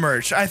speaking of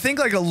merch, I think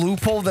like a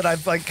loophole that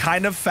I've like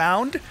kind of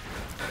found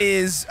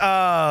is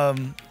that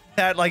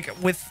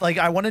like with like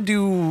I want to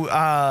do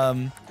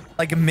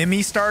like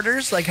Mimi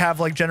starters, like have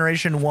like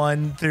generation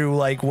 1 through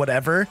like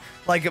whatever,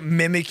 like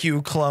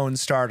Mimikyu clone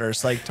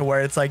starters, like to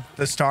where it's like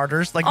the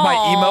starters, like my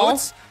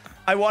emotes.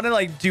 I want to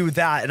like do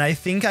that, and I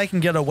think I can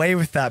get away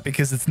with that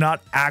because it's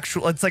not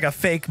actual. It's like a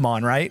fake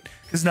mon, right?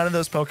 Because none of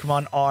those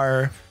Pokemon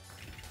are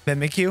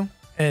Mimikyu,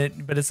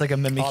 but it's like a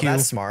Mimikyu. Oh,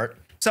 that's smart.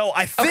 So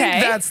I think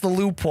that's the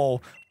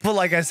loophole. But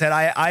like I said,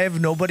 I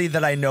have nobody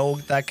that I know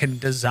that can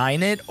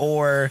design it,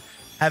 or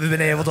haven't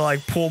been able to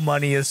like pull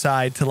money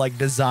aside to like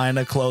design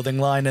a clothing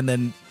line and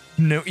then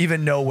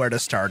even know where to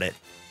start it.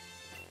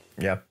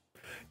 Yeah.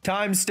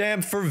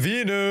 Timestamp for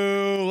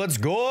Venu. Let's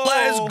go.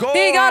 Let's go.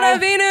 He got a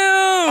Venu.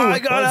 I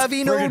got a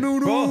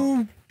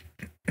Venu.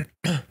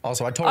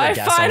 Also, I totally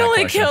guessed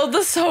finally killed the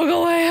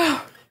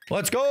Solgaleo.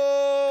 Let's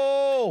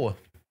go.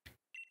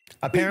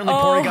 Apparently,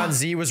 Porygon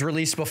Z was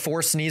released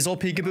before Sneasel.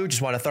 Peekaboo.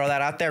 Just want to throw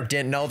that out there.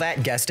 Didn't know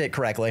that. Guessed it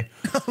correctly.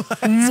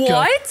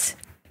 What?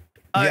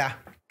 Yeah.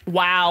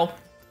 Wow.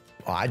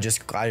 Oh, I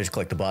just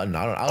clicked the button.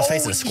 I was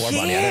facing a score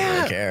bunny. I didn't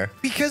really care.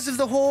 Because of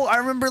the whole, I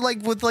remember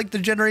like with like the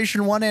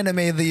Generation 1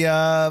 anime,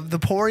 the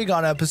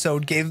Porygon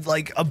episode gave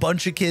like a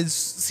bunch of kids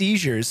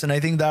seizures, and I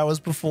think that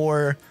was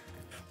before.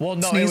 Well,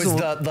 no, Sneasel. It was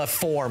the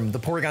form, the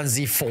Porygon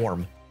Z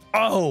form.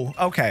 Oh,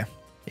 okay.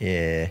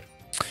 Yeah.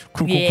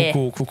 Cool.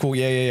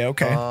 Yeah.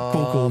 Okay.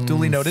 Cool.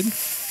 Duly noted.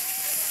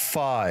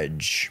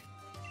 Fudge.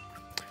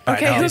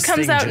 Okay, who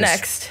comes out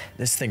next?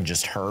 This thing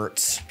just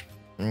hurts.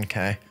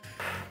 Okay.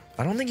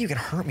 I don't think you can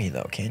hurt me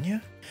though, can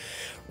you?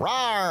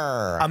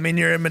 Rawr! I mean,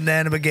 you're in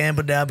banana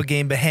bagamba dabba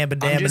game bahamba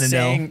damn. I'm just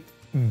saying,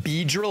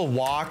 Beedrill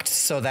walked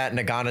so that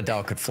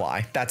Naganadel could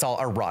fly. That's all,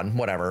 or run,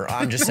 whatever.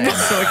 I'm just saying.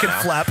 So it can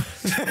flap.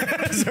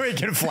 So he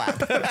can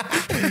flap.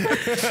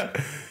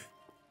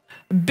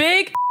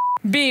 Big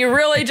B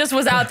really just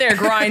was out there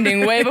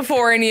grinding way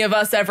before any of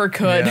us ever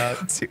could. Yeah.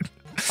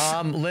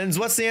 Lindz,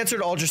 what's the answer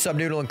to Ultra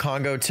Subnoodle and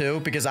Congo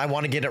 2? Because I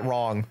want to get it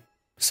wrong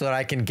so that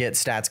I can get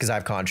stats because I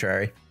have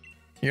Contrary.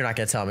 You're not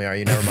going to tell me, are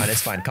you? Never mind.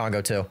 It's fine. Congo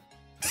 2.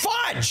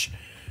 Fudge!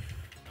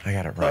 I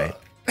got it right.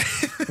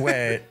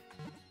 Wait.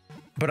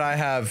 But I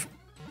have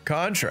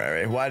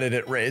Contrary. Why did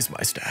it raise my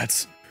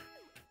stats?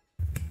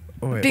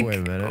 Wait a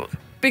minute.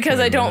 Because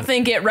I don't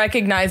think it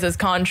recognizes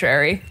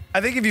Contrary.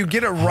 I think if you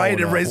get it right,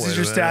 it raises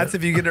your stats.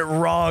 If you get it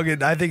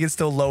wrong, I think it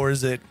still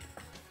lowers it.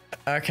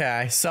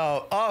 Okay,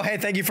 so, oh, hey,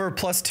 thank you for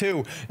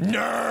 +2.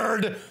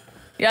 Nerd!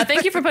 Yeah,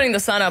 thank you for putting the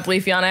sun up,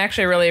 Leafeon. I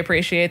actually really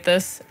appreciate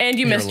this. And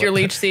you missed your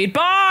leech seed.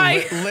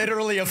 Bye!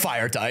 Literally a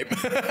fire type.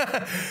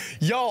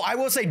 Yo, I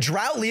will say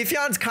Drought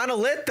Leafeon's kind of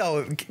lit,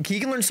 though. He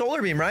can learn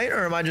Solar Beam, right?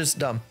 Or am I just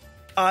dumb?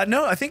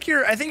 No, I think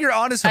you're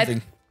onto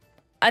something.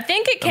 I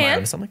think it can. Am I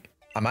onto something?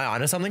 Am I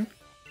onto something?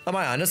 Am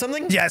I onto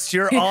something? Yes,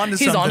 you're onto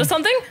something. He's onto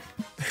something?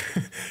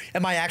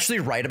 Am I actually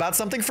right about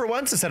something for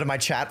once instead of my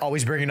chat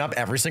always bringing up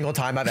every single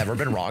time I've ever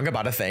been wrong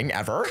about a thing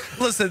ever?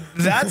 Listen,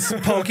 that's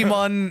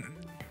Pokemon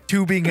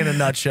tubing in a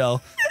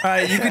nutshell. All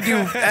right, you can do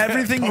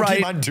everything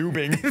right. Pokemon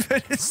tubing.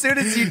 As soon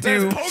as you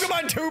do. That's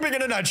Pokemon tubing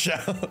in a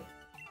nutshell.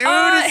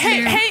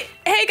 Hey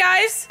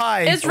guys.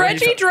 Hi. Is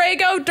Reggie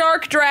Drago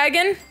Dark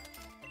Dragon?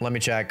 Let me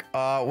check.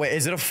 Wait,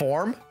 is it a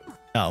form?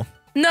 No.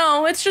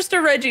 No, it's just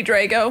a Reggie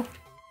Drago.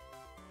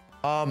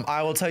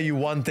 I will tell you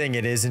one thing.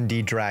 It is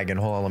indeed dragon.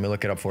 Hold on, let me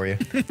look it up for you.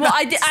 Well,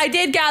 I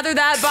did gather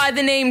that by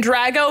the name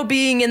Drago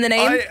being in the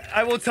name.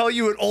 I will tell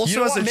you, it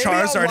also has a Maybe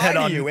Charizard head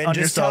I'll lie on to you and on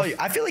just yourself. tell you.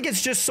 I feel like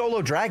it's just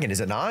solo dragon, is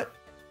it not?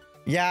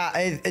 Yeah,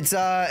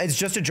 it's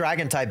just a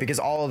dragon type because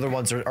all other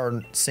ones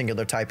are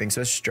singular typing,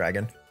 so it's just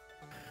dragon.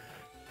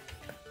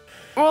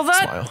 Well,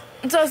 that Smile.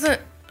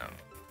 doesn't.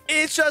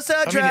 It's just a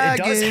I mean,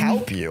 dragon. it does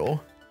help you.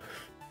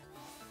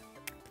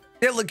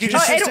 Yeah, look, you Oh,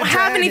 just. I don't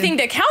have anything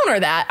to counter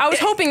that. I was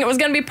hoping it was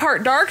going to be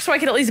part dark so I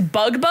could at least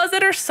bug buzz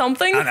it or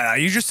something. No.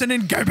 You just send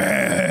in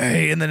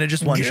Gabby, and then it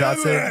just one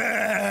shots it.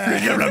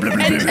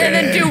 And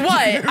then do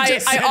what?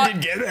 I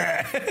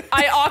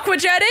Aqua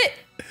Jet it.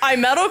 I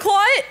Metal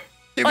Claw it.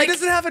 If it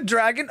doesn't have a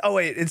dragon. Oh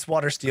wait, it's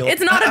Water Steel.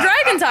 It's not a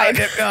dragon type.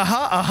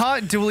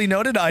 Duly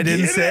noted. I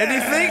didn't say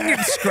anything.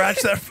 Scratch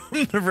that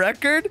from the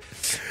record.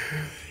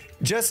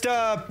 Just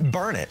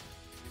burn it.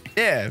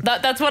 Yeah.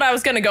 That's what I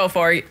was going to go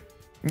for.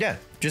 Yeah,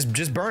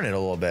 just burn it a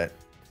little bit.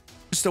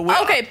 Just a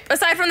Okay,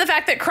 aside from the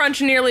fact that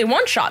Crunch nearly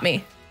one-shot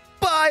me.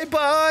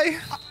 Bye.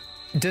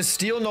 Does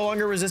steel no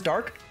longer resist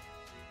dark?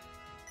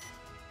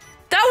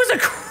 That was a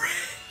crit.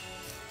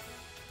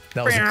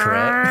 That was a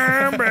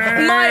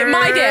crit.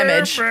 My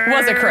damage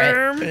was a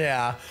crit.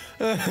 Yeah.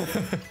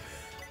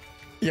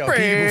 Yo,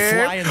 people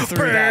flying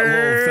through that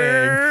little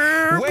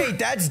thing. Wait,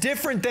 that's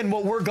different than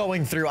what we're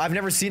going through. I've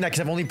never seen that because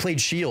I've only played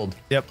Shield.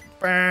 Yep.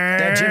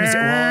 That gym is.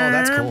 Whoa,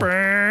 that's cool.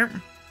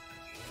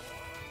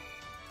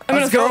 I'm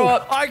gonna throw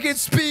up. I can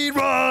speed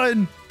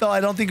run. Though I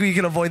don't think we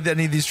can avoid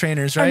any of these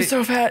trainers, right? I'm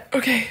so fat.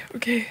 Okay.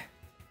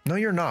 No,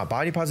 you're not.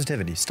 Body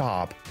positivity.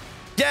 Stop.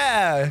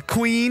 Yeah,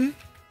 Queen.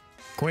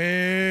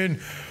 We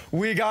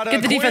got a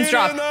Get the queen defense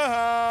drop. in the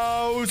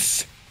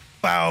house.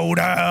 Bow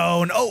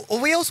down. Oh,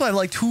 we also have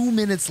like 2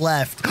 minutes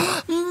left.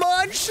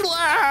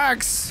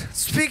 Munchlax.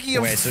 Speaking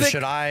of so thick,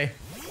 should I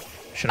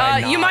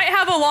not? You might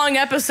have a long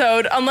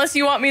episode unless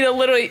you want me to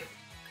literally.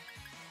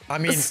 I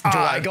mean, do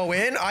I go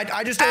in?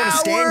 I just don't want to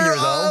stand here,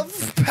 though.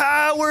 Of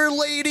power,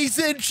 ladies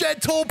and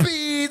gentle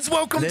beans.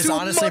 Welcome This to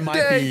honestly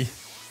Monday. might be.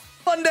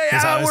 Monday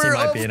This honestly hour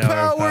might of be an hour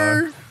of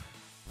power.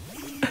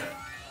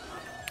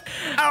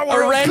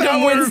 Hour A of random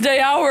power. Wednesday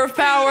hour of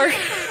power.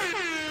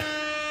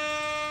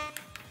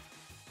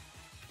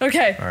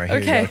 Okay. All right, here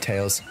you go,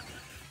 Tails.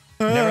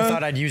 Never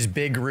thought I'd use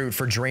Big Root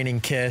for draining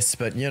Kiss,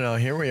 but you know,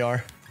 here we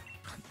are.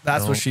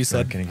 That's what she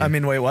said. I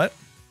mean, wait, what?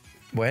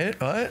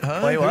 Wait, what?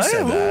 Huh? Wait, what? Who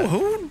said that?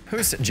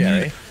 Who said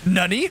Jerry?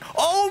 Nunny?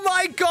 Oh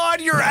my God,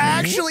 you're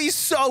actually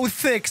so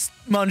thick,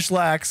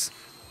 Munchlax.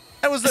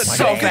 That was the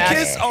So fast.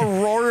 Kiss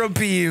Aurora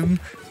Beam.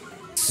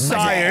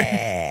 Sire.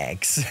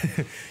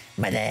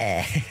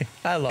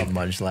 I love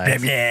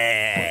Munchlax.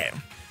 Yeah.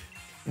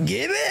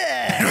 Give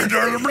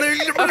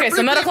it. Okay,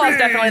 so Metal Claw's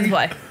definitely in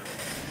play.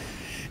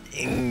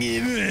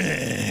 Give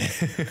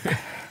it.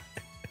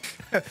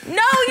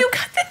 No, you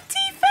got the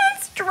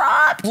defense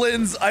dropped.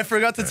 Lindz, I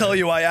forgot to tell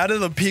you, I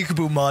added a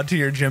Peekaboo mod to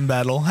your gym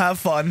battle. Have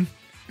fun.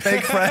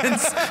 Make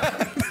friends.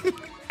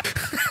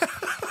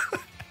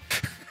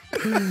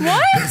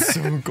 What?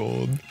 So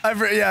gold.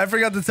 I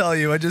forgot to tell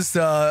you. I just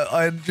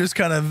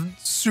kind of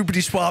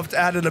soupity swapped,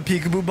 added a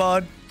Peekaboo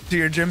mod to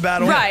your gym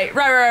battle. Right.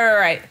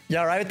 You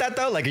all right with that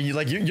though? Like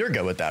you're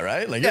good with that,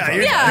 right? Like Yeah,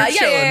 you're Yeah,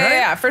 chilling, right?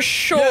 yeah, for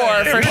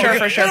sure, for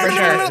sure.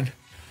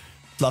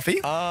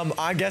 Fluffy?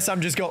 I guess I'm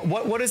just going.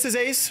 What is his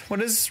ace?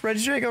 What is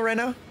Reggie Drago right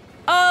now?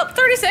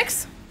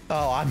 36.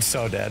 Oh, I'm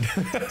so dead.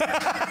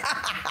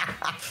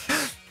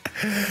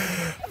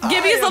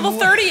 Gibby's level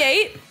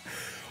 38.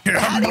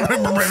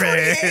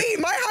 38?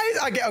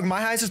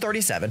 My highest is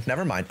 37.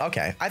 Never mind.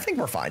 Okay, I think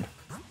we're fine.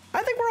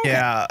 I think we're okay.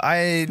 Yeah,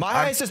 My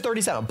highest is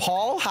 37. I'm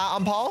Paul,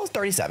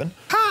 37.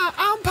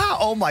 I'm Paul.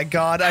 Oh my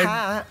God,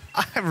 I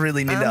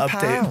really need to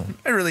update. Paul.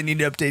 I really need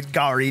to update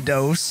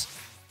Gyarados.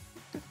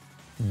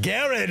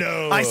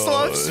 Gyarados. I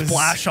still have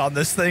Splash on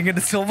this thing, and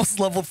it's almost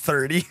level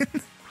 30.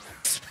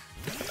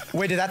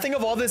 Wait, did that thing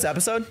evolve this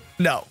episode?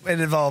 No,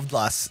 it evolved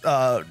last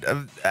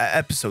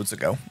episodes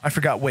ago. I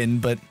forgot when,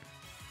 but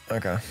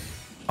Okay.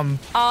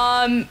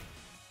 yeah.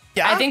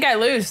 I think I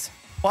lose.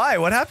 Why?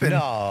 What happened?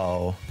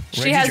 No.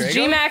 She has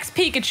G-Max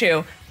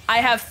Pikachu. I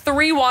have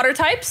 3 water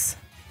types.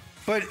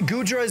 But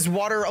Gudra is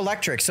water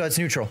electric, so it's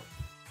neutral.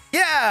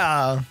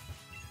 Yeah.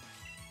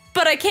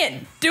 But I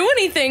can't do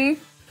anything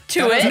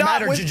to it. Doesn't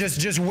matter.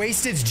 Just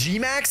waste its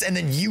G-Max and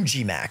then you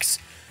G-Max.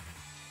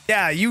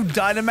 Yeah, you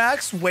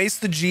Dynamax,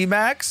 waste the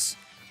G-Max.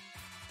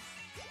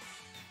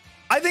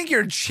 I think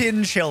you're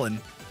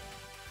chilling.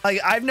 Like,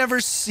 I've never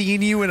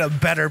seen you in a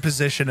better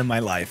position in my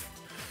life.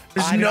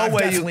 There's no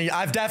way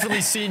I've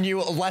definitely seen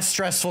you less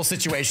stressful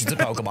situations in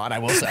Pokemon, I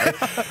will say.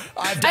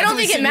 I don't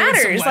think it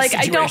matters. Like,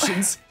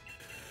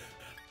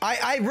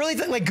 I really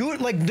think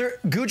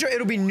Goodra,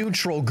 it'll be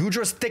neutral.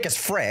 Goodra's thick as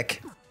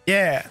frick.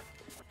 Yeah.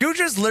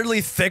 Goodra's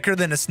literally thicker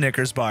than a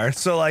Snickers bar.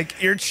 So,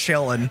 like, you're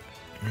chilling.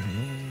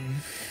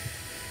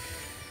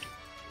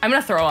 I'm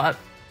going to throw up.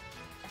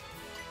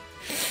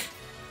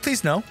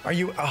 Please no. Are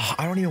you? Oh,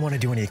 I don't even want to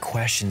do any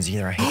questions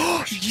either. I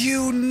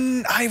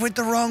hate I went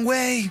the wrong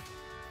way.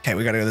 Okay,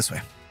 we gotta go this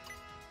way.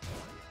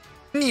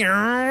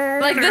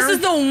 Like, this is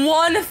the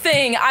one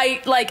thing I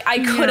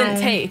couldn't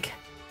take.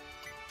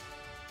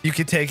 You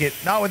could take it.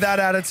 Not with that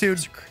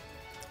attitude.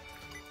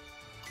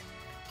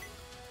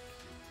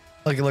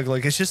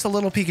 Look. It's just a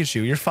little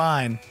Pikachu. You're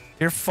fine.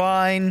 You're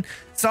fine.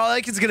 It's not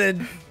like it's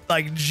gonna,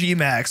 like,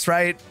 G-Max,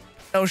 right?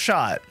 No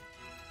shot.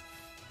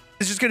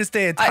 It's just gonna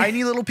stay a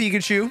tiny little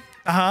Pikachu.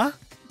 Uh-huh.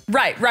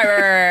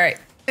 Right.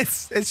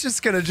 It's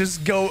just gonna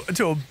go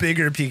to a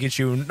bigger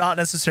Pikachu, not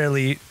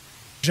necessarily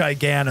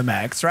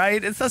Gigantamax,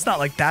 right? That's not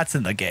like that's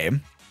in the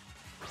game.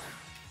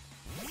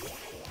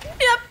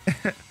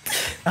 Yep.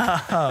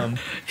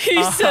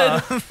 He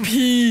said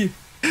P.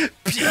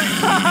 His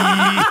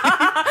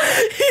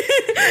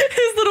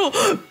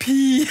little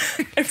P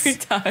every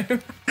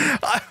time.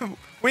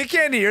 We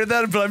can't hear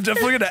that, but I'm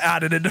definitely gonna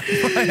add it into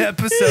my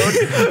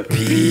episode.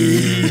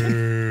 P.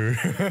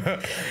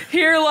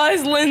 Here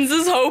lies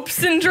Linds's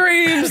hopes and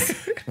dreams.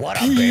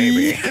 What a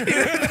baby.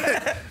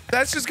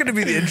 That's just gonna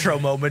be the intro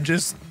moment.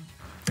 Just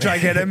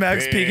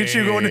Gigantamax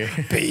Pikachu going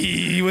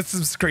B with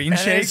some screen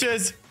shake. It's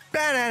just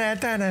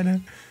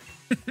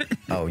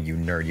oh, you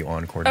nerd, you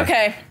encore.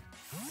 Okay.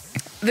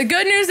 The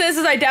good news is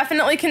I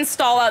definitely can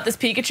stall out this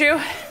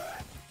Pikachu.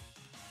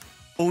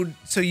 Oh,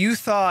 so you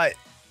thought?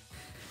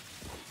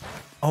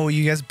 Oh,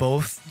 you guys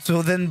both.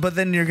 But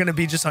then you're gonna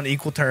be just on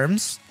equal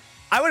terms.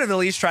 I would have at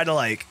least tried to,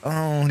 like,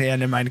 oh yeah,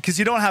 never mind, because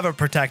you don't have a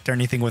protect or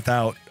anything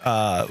without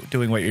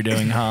doing what you're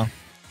doing, huh?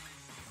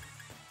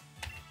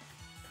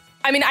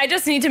 I mean, I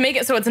just need to make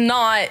it so it's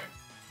not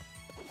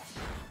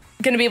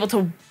gonna be able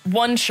to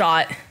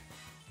one-shot.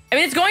 I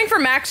mean, it's going for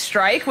Max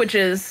Strike, which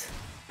is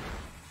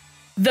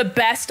the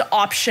best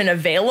option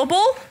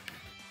available.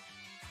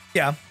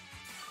 Yeah.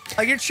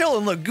 Like, you're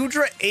chilling. Look,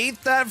 Goodra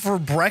ate that for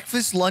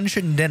breakfast, lunch,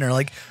 and dinner.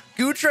 Like,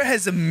 Goodra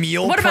has a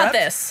meal What prep. about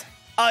this?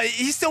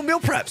 He still meal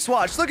preps.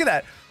 Watch, look at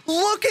that.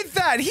 Look at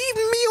that. He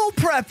meal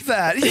prepped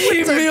that. He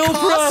went to meal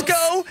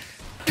Costco,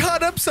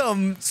 cut up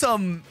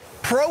some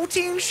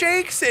protein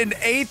shakes, and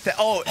ate that.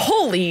 Oh,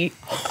 Holy.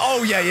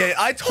 oh yeah.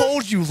 I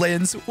told you,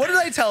 Lindz. What did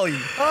I tell you?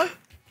 Huh?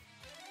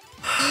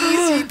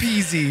 Easy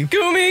peasy.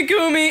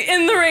 Goomy,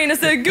 in the rain I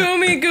said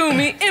goomy,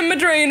 in my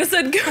drain I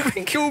said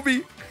goomy.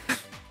 Gooby.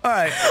 All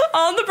right.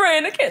 On the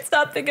brain, I can't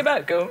stop thinking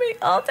about goomy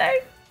all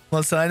day.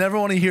 Listen, I never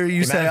want to hear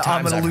you say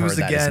I'm going to lose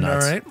again, all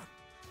right?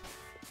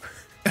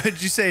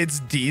 Did you say it's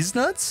D's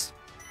nuts?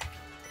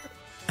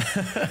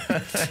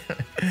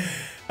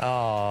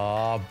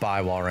 Oh,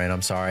 bye, Walrein.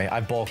 I'm sorry. I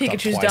bulked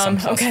Pikachu's up twice. dumb.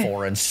 I'm Okay.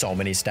 +4 in so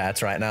many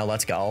stats right now.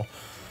 Let's go.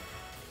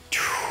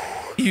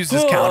 Use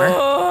his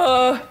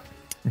counter.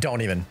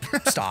 Don't even.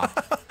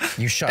 Stop.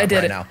 You shut I up did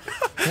right it. now.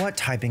 What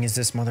typing is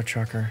this, mother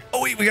trucker?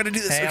 Oh, wait, we got to do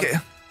this. Hey, okay.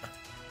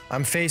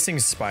 I'm facing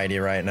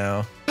Spidey right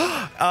now.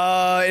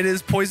 It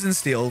is Poison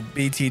Steel,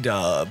 BT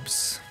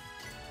dubs.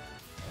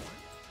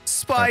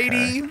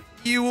 Spidey,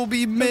 you will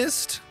be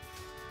missed.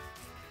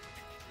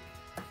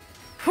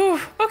 Whew,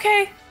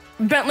 okay.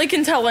 Bentley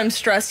can tell I'm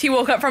stressed. He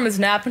woke up from his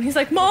nap and he's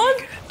like, Mom,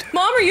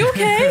 are you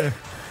okay?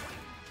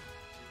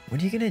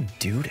 What are you gonna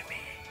do to me?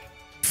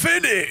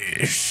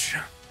 Finish.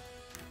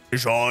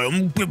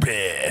 I'm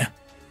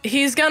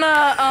He's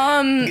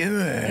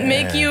gonna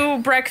make you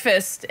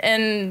breakfast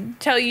and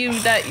tell you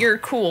that you're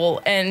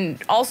cool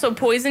and also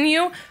poison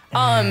you.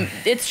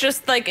 It's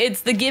just like,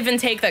 it's the give and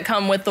take that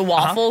come with the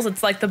waffles.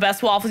 It's like the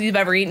best waffles you've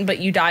ever eaten, but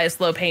you die a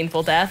slow,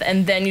 painful death,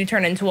 and then you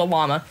turn into a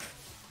llama.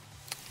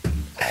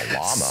 A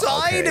llama.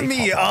 Sign okay,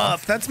 me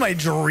up. That's my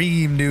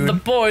dream, dude. The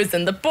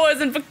poison for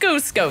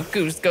Cusco.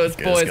 Cusco's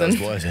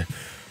poison.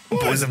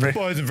 Poison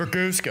for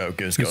Cusco.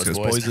 Cusco's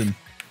poison.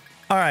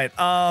 All right.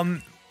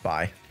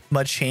 Bye.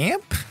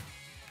 Machamp.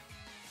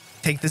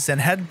 Take this and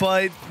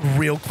headbutt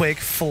real quick.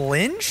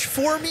 Flinch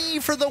for me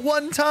for the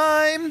one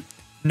time.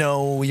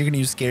 No, you're gonna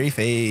use Scary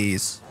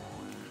Face.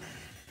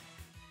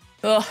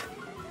 Ugh.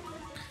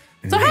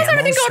 So how's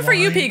everything going for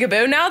you,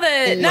 Peekaboo? Now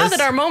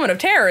that our moment of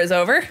terror is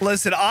over.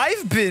 Listen,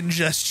 I've been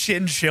just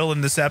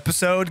chilling this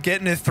episode,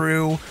 getting it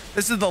through.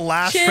 This is the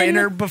last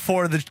trainer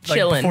before the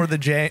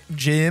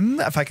gym.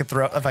 If I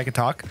could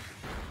talk.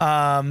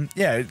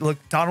 Yeah, look,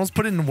 Donald's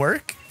put in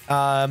work.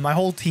 My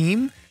whole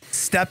team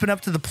stepping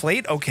up to the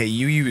plate. Okay,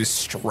 you use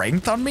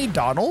strength on me,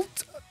 Donald.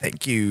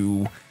 Thank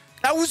you.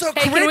 That was a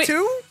crit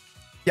too?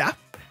 Yeah.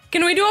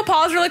 Can we do a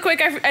pause really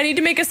quick? I need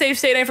to make a save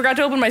state. I forgot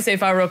to open my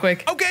save file real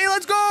quick. Okay,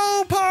 let's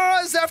go.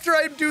 Pause after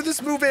I do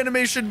this move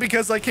animation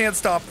because I can't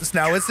stop this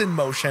now. It's in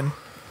motion.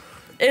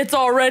 It's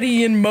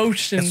already in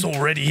motion. It's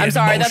already in motion. I'm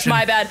sorry, that's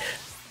my bad.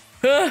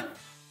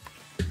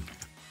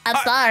 I'm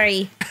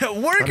sorry.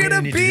 We're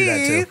going to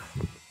be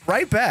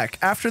right back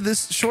after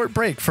this short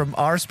break from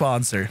our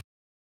sponsor.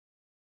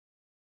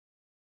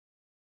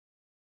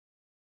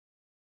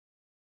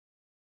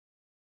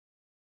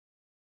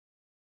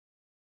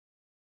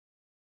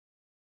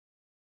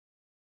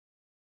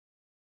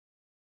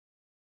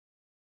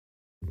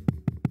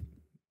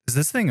 Is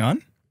this thing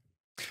on?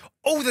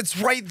 Oh, that's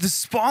right, the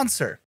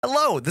sponsor.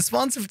 Hello, the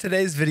sponsor of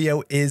today's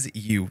video is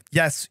you.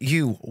 Yes,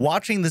 you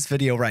watching this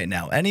video right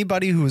now.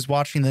 Anybody who is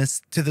watching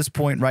this to this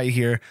point right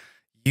here,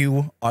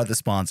 you are the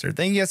sponsor.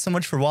 Thank you guys so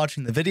much for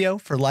watching the video,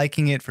 for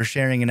liking it, for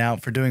sharing it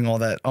out, for doing all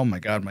that. Oh my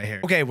God, my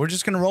hair. Okay, we're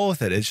just gonna roll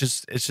with it. It's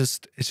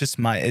just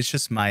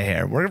my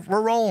hair. We're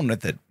rolling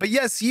with it. But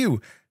yes, you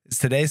is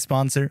today's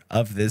sponsor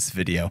of this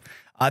video.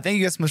 Thank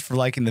you guys so much for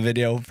liking the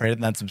video, for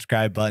hitting that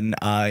subscribe button,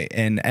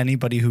 and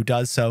anybody who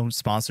does so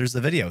sponsors the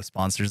video,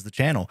 sponsors the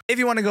channel. If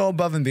you want to go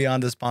above and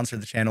beyond to sponsor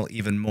the channel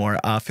even more,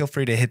 feel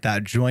free to hit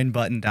that join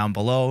button down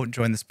below,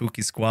 join the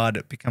spooky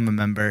squad, become a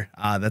member.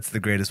 That's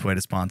the greatest way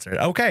to sponsor it.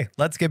 Okay,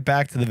 let's get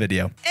back to the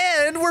video.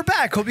 And we're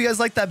back. Hope you guys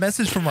like that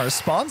message from our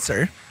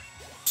sponsor.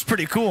 It's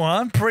pretty cool,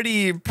 huh?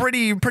 Pretty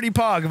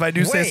pog if I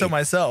do say so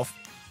myself.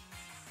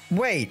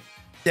 Wait.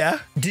 Yeah?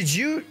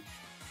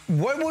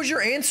 What was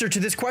your answer to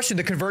this question?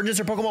 The convergence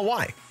or Pokemon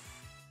Y?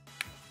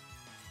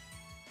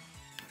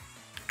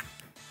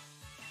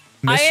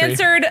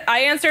 Mystery. I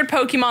answered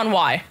Pokemon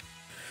Y.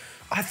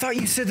 I thought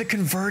you said the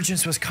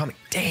convergence was coming.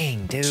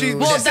 Dang, dude.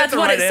 Well, that's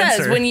what it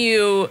says when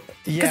you...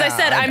 Because I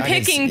said I'm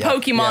picking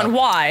Pokemon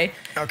Y,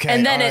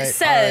 and then it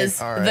says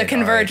the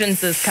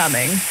convergence is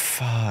coming.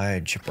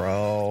 Fudge,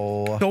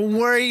 bro. Don't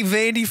worry,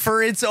 Vandy,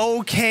 for it's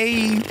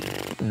okay.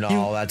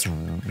 No, that's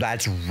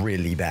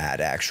really bad,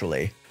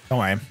 actually. Don't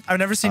worry. I've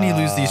never seen you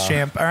lose these,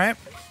 champ. All right?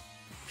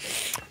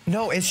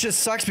 No, it just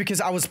sucks because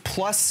I was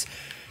plus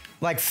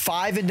like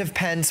 5 in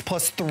defense,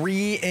 plus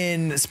 3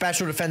 in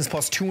special defense,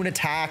 plus 2 in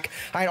attack.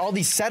 I had all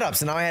these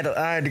setups, and now I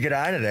had to get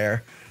out of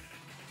there.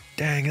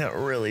 Dang, that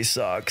really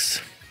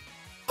sucks.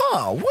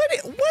 Oh,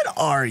 what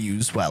are you,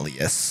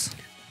 Zwellius?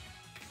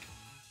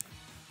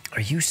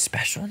 Are you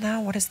special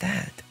now? What is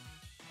that?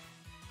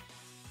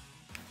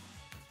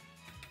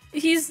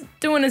 He's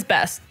doing his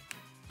best.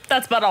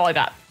 That's about all I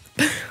got.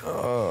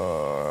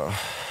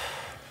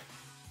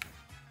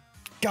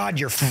 God,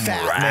 you're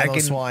fat,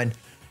 Mamoswine.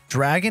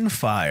 Dragon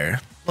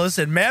Fire.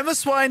 Listen,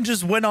 Mamoswine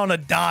just went on a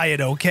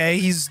diet, okay?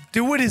 He's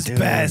doing his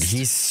best.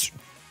 He's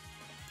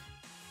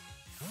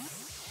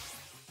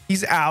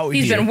out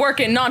He's here. been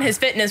working on his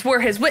fitness.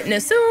 We're his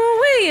witness.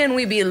 Ooh-wee, and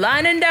we be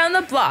lining down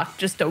the block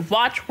just to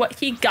watch what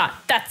he got.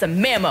 That's a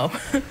mammo.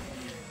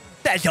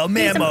 That's your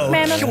mammo.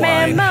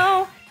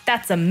 Mammo.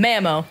 That's a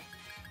mammo.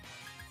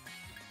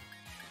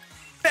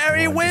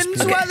 Fairy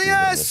winds,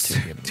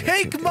 Zwellius!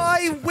 Take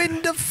my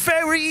wind of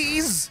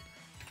fairies!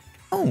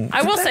 Oh,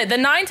 I will say, the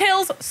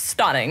Ninetales,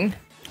 stunning.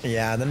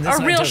 Yeah, then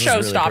a real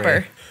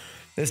showstopper.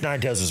 This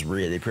Ninetales is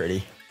really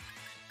pretty.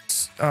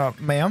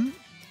 Ma'am,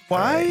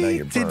 why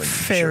did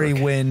Fairy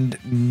Wind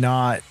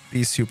not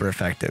be super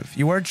effective?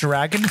 You are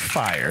Dragon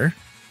Fire.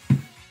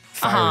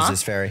 Fire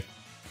resist Fairy.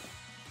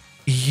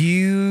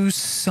 You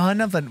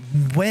son of a...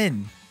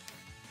 When?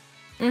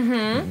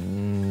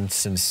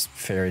 Since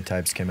Fairy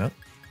types came out.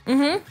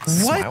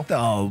 What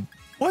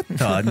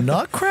the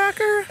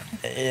nutcracker?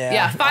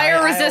 Yeah,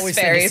 fire resists I always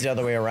fairy. think it's the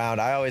other way around.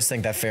 I always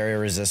think that fairy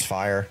resists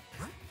fire.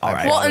 All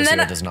right. Well, and then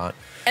it does not.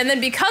 And then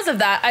because of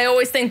that, I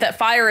always think that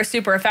fire is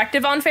super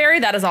effective on fairy.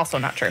 That is also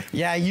not true.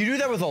 Yeah, you do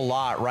that with a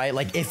lot, right?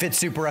 Like if it's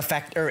super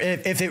effect, or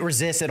if it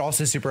resists, it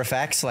also super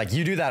effects. Like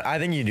you do that. I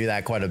think you do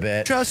that quite a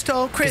bit. Just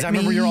don't crit me. Because I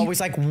remember you're always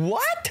like,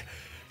 what?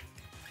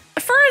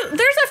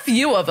 There's a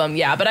few of them,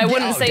 yeah, but I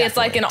wouldn't say it's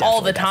like an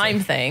all the time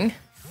thing.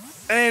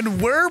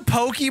 And we're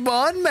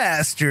Pokemon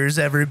masters,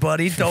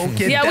 everybody. Don't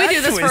get yeah, that we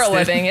do this twisted. for a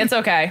living. It's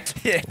okay.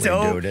 We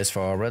do this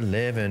for a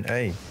living.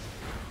 Hey.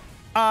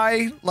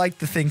 I like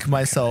to think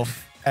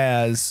myself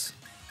as...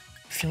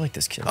 I feel like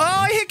this kid. Oh,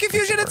 I hit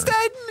confusion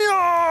instead.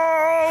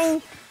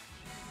 No.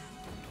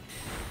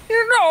 No.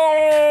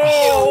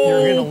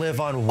 Oh, you're gonna live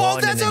on one.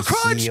 Oh, that's and a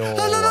crunch. heal.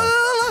 La, la, la,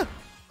 la, la.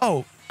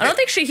 Oh, I don't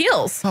think she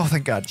heals. oh,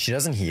 thank God. She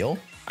doesn't heal.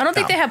 I don't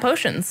think they have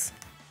potions.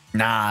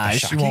 Nah, That's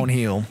she shocking. won't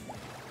heal.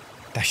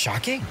 That's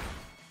shocking.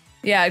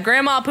 Yeah,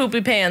 Grandma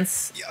Poopy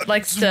Pants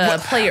likes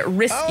to play it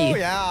risky. Oh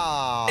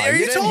yeah. Are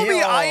you didn't telling me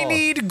heal. I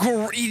need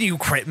you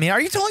crit me? Are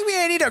you telling me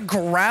I need a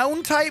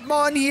ground type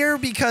mon here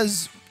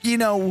because you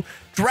know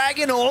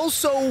dragon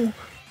also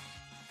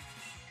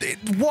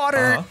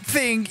water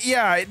thing?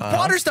 Yeah,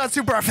 water's not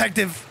super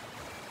effective.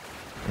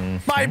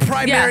 My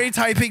primary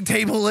typing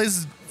table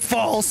is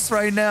false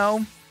right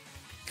now.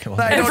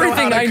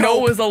 Everything I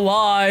know is a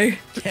lie.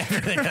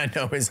 Everything I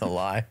know is a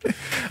lie.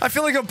 I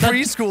feel like a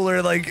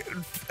preschooler,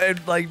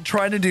 like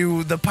trying to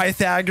do the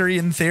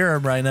Pythagorean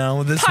theorem right now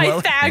with this.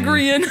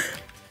 Pythagorean.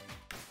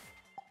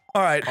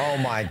 All right. Oh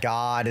my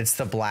God, it's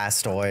the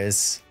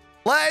Blastoise.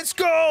 Let's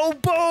go,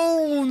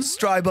 Bones.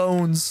 Dry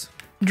Bones.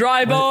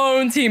 Dry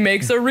Bones. He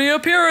makes a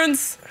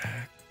reappearance.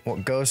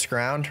 What, Ghost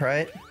Ground,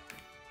 right?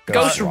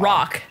 Ghost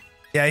Rock.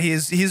 Yeah,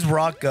 he's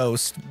Rock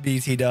Ghost,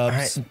 BT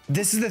dubs. All right.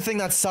 This is the thing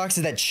that sucks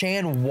is that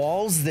Chan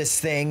walls this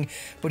thing,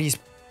 but he's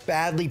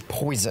badly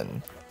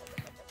poisoned.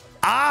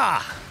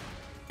 Ah!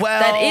 Well,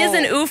 That is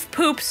an oof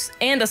poops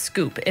and a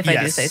scoop, if I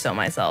do say so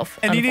myself.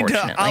 And you need to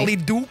unfortunately. Ali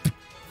Doop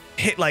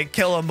hit, like,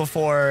 kill him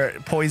before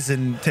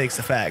poison takes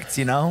effect,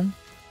 you know?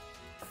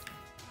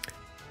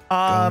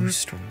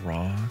 Ghost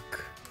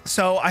Rock.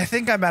 So I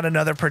think I'm at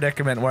another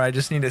predicament where I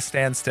just need to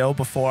stand still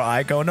before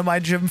I go into my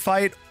gym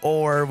fight,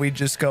 or we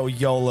just go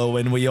YOLO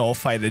and we all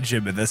fight a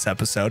gym in this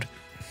episode.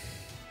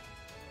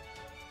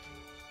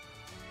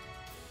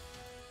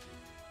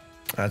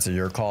 That's a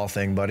your call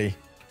thing, buddy.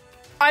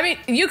 I mean,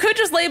 you could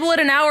just label it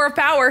an hour of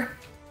power.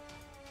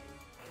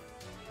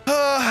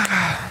 All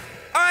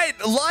right,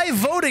 live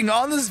voting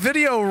on this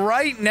video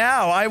right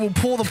now. I will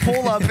pull the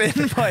poll up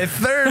in my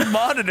third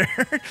monitor.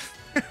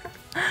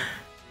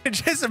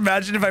 Just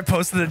imagine if I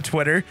posted on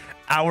Twitter,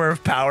 hour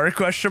of power,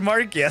 question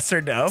mark, yes or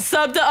no?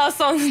 Sub to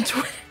us on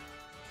Twitter.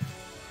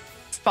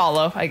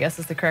 Follow, I guess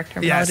is the correct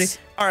terminology. Yes.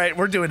 All right,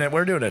 we're doing it.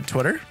 We're doing it.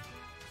 Twitter.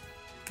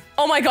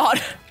 Oh my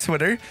God.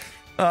 Twitter.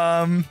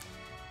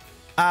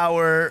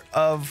 Hour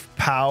of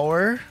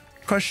power,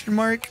 question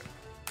mark.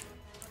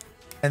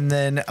 And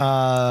then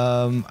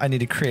I need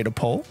to create a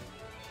poll.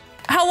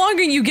 How long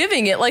are you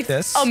giving it? Like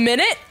This. a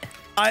minute?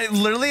 I'm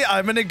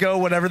going to go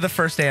whatever the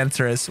first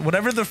answer is.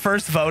 Whatever the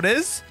first vote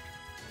is.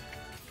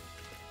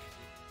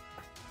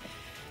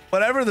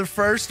 Whatever the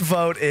first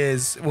vote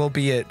is will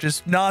be it.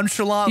 Just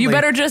nonchalantly. You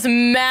better just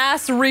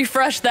mass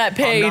refresh that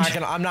page.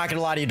 I'm not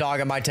gonna lie to you,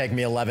 dog. It might take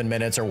me 11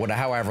 minutes or whatever,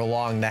 however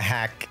long the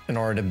heck in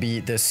order to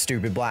beat this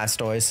stupid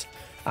Blastoise.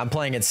 I'm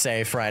playing it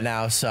safe right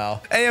now, so.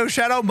 Hey, yo,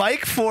 shout out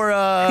Mike for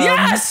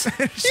Yes!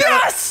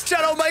 Yes!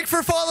 Shout out Mike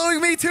for following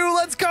me too.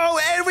 Let's go.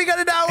 And we got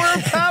an hour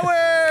of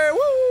power.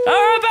 Woo!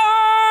 Hour of power!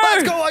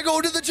 Let's go. I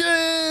go to the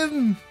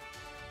gym.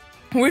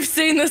 We've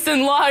seen this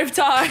in live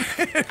time.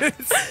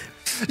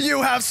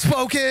 You have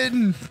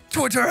spoken.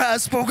 Twitter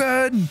has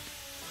spoken.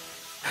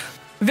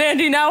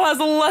 Vandy now has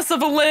less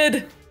of a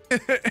lid.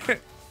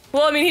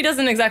 Well, I mean, he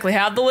doesn't exactly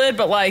have the lid,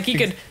 but like he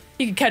could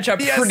catch up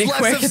pretty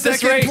quick at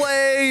this rate.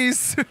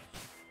 Place. All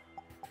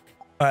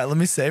right, let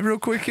me save real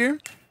quick here.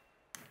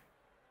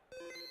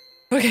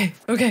 Okay.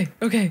 Here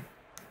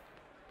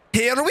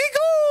we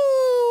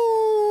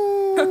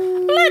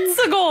go.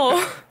 Let's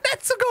go.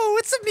 Let's go.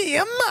 It's me,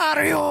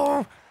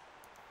 Mario.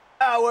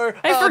 Power.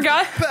 I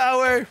forgot.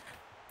 Power.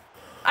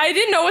 I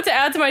didn't know what to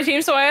add to my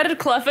team, so I added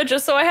Cleffa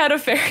just so I had a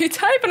fairy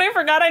type, and I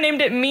forgot I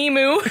named it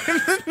Mimu.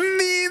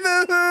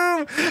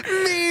 Mimu.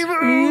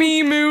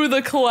 Mimu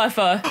the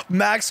Cleffa.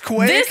 Max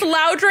Quake. This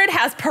Loudred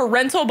has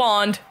parental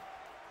bond.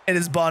 It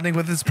is bonding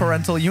with its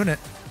parental unit.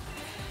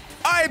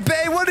 All right,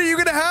 Bay, what are you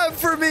going to have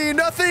for me?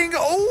 Nothing?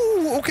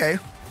 Oh, okay.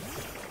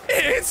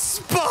 It's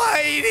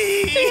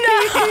Spidey!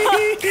 No!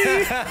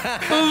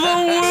 The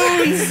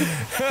wounds!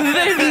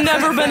 They've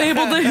never been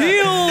able to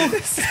heal!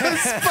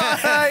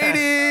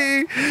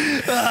 Spidey!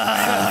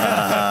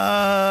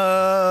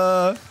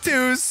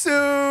 Too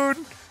soon!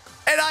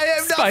 And I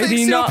am Spidey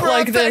nothing not super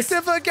like this.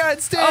 effective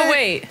against it! Oh,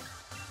 wait.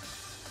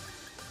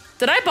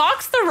 Did I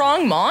box the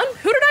wrong Mon?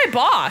 Who did I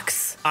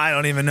box? I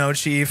don't even know,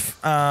 Chief.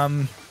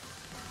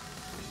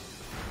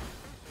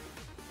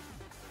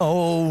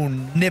 Oh,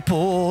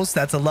 nipples.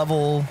 That's a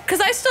level.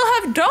 Because I still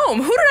have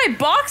Dome. Who did I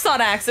box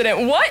on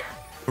accident? What?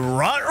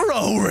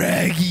 Ruh-roh,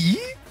 Raggy.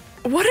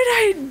 What did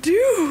I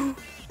do?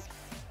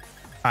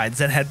 All right,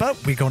 Zen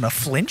Headbutt. We gonna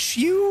flinch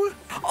you?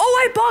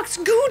 Oh, I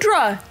boxed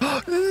Goodra.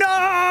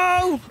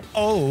 No!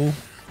 Oh.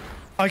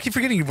 I keep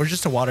forgetting we're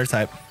just a water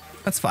type.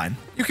 That's fine.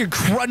 You can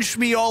crunch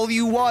me all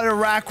you want,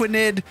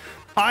 Araquanid.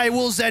 I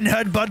will Zen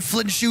Headbutt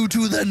flinch you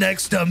to the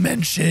next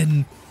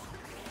dimension.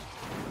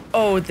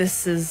 Oh,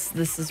 this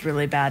is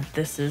really bad.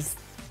 This is.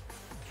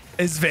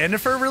 Is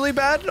Vandifer really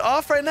bad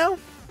off right now?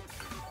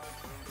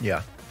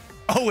 Yeah.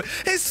 Oh,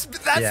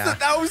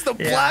 that was the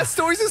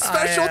Blastoise's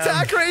special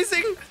attack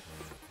raising?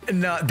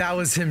 No, that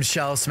was him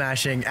shell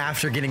smashing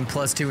after getting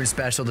 +2 in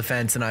special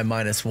defense and I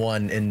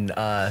 -1 in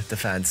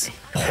defense.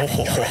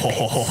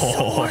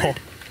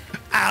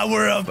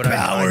 Hour of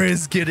power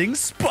is getting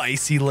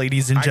spicy,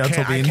 ladies and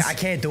gentlemen. I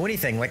can't do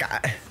anything. Like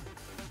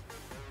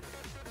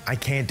I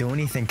can't do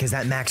anything because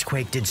that Max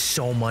Quake did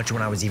so much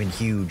when I was even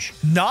huge.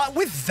 Not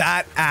with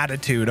that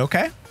attitude,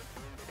 okay?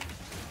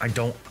 I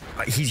don't.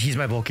 He's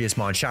my bulkiest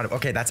mon. Shout out.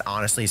 Okay, that's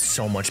honestly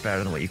so much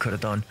better than what you could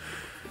have done.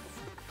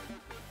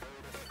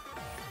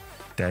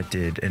 That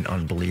did an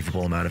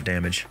unbelievable amount of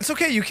damage. It's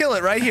okay, you kill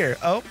it right here.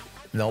 Oh.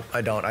 Nope,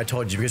 I don't. I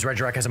told you because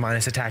Regirock has a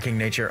minus attacking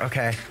nature.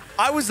 Okay.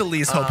 I was the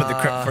least hope of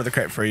the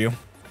crit for you.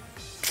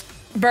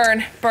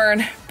 Burn.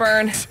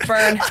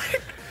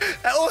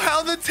 Oh,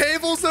 how the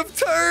tables have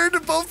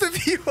turned. Both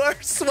of you are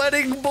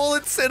sweating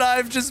bullets and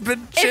I've just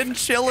been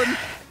chilling.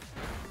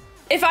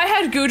 If I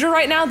had Goodra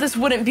right now, this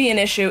wouldn't be an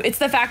issue. It's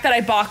the fact that I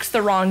boxed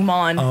the wrong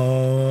Mon.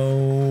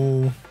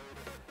 Oh.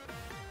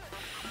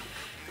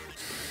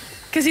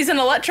 Because he's an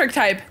electric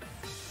type.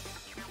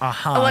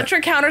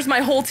 Electric counters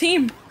my whole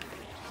team.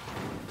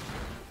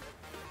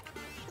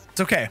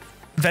 It's okay.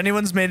 If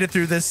anyone's made it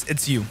through this,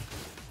 it's you.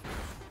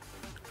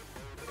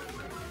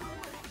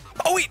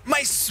 Oh wait,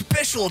 my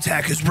special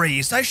attack is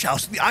raised. I shall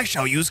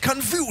use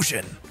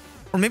confusion.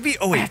 Or maybe,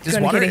 oh wait,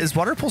 is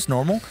water pulse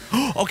normal?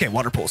 Okay,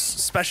 water pulse.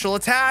 Special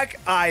attack,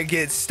 I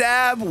get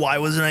stabbed. Why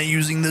wasn't I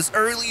using this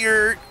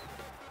earlier?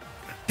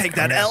 Take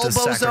that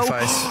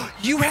elbozo.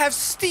 You have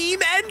steam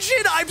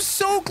engine. I'm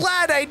so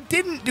glad I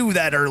didn't do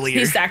that earlier.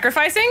 He's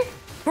sacrificing?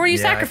 Who are you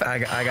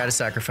sacrificing? I got to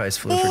sacrifice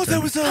Flu. Oh,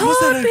 that was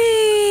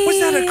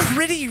that a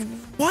critty?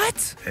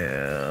 What?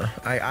 Yeah.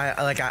 I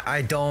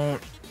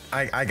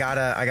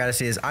gotta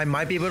see this. I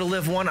might be able to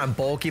live one. I'm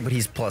bulky, but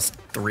he's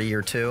 +3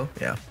 or 2.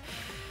 Yeah.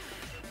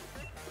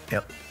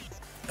 Yep.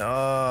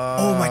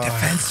 Oh, my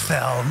defense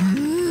fell.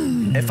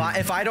 If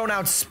I don't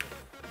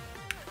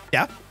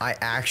yeah. I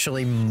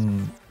actually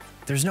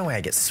there's no way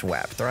I get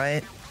swept,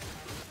 right?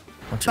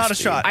 Not a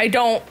shot. I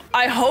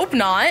hope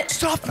not.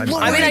 Stop. I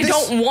mean, I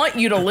don't want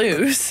you to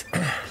lose.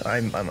 I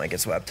might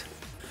get swept.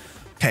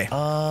 Okay.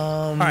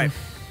 All right.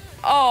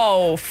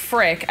 Oh,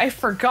 frick. I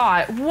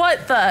forgot.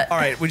 What the? All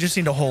right, we just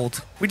need to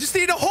hold. We just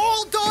need to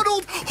hold,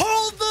 Donald.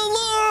 Hold the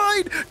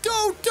line.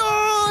 Don't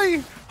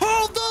die.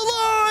 Hold the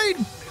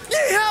line. You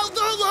held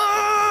the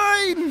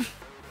line.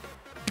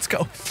 Let's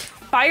go.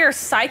 Fire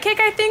Psychic,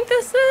 I think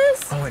this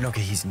is? Oh, wait, okay,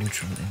 he's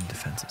neutral in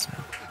defenses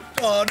now.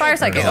 Fire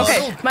Psychic.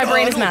 Okay, my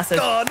brain is massive.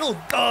 Donald.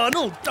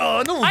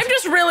 I'm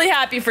just really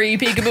happy for you,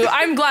 Pikaboo.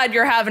 I'm glad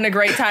you're having a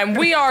great time.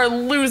 We are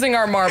losing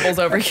our marbles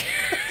over here.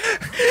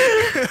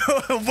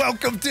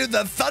 Welcome to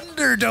the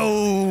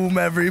Thunderdome,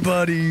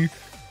 everybody.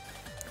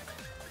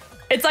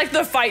 It's like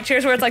the fight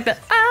cheers where it's like the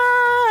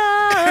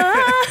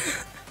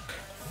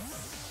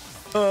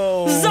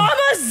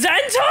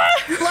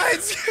Zamazenta?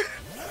 Let's.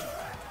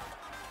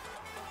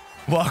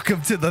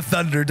 Welcome to the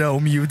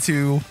Thunderdome, you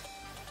two.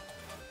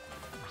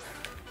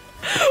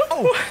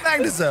 Oh,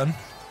 Magnezone.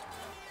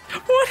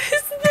 What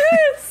is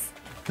this?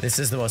 This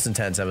is the most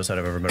intense episode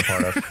I've ever been a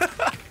part of.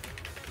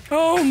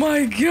 Oh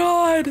my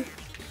god.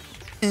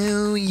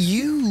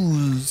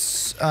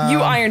 Use.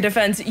 You Iron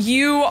Defense,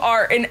 you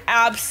are an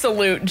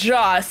absolute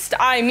just.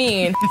 I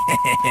mean.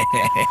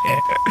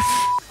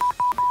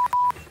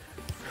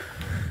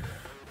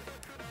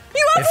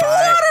 You have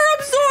water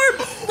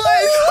absorb.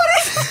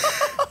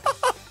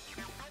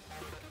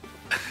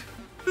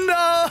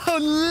 No,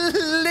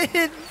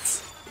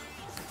 Lindz.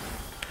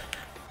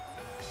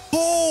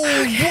 Oh,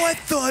 okay. What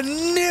the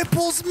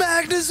nipples?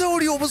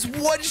 Magnezone almost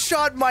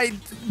one-shot my...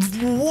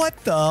 What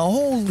the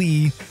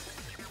holy...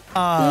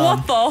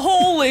 what the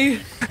holy...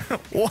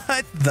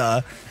 What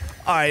the...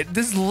 All right,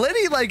 does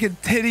Liddy like a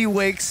titty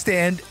wake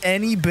stand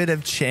any bit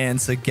of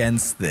chance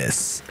against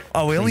this?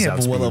 Oh, we only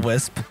have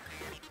Will-O-Wisp.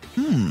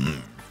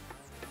 Yeah,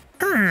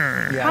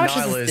 how much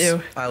does this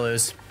do? I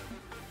lose.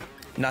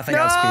 Nothing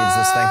outspeeds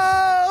this thing.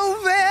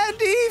 Oh,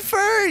 Vandy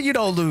Fur, you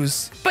don't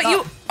lose. But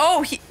you...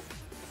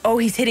 Oh,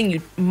 he's hitting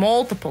you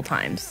multiple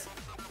times.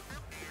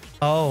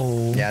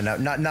 Oh. Yeah,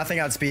 nothing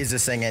outspeeds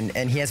this thing,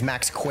 and he has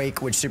max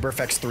Quake, which super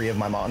affects 3 of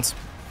my Mons.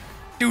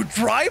 Dude,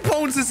 Dry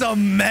Bones is a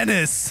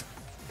menace.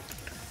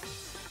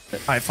 All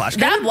right, Flash.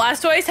 That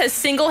Blastoise has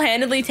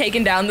single-handedly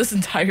taken down this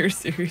entire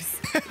series.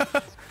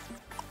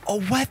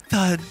 Oh, what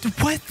the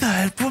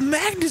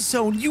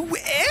Magnezone, you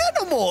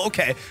animal.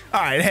 Okay.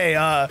 All right,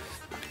 hey,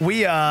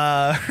 we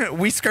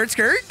skirt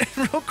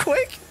real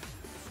quick.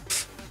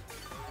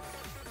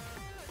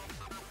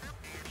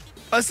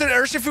 Listen,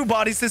 Urshifu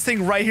bodies this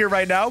thing right here,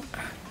 right now.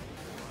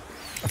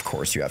 Of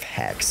course, you have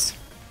Hex.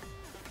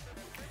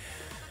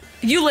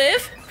 You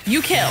live,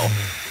 you kill.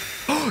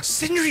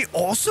 Sindri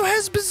also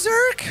has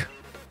Berserk?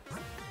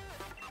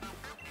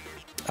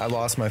 I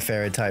lost my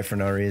Fairy type for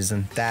no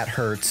reason. That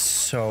hurts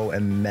so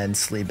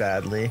immensely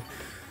badly.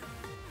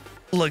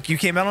 Look, you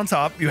came out on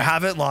top. You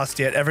haven't lost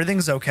yet.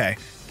 Everything's okay.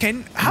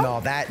 No,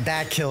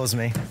 that kills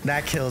me.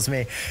 That kills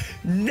me.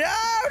 No,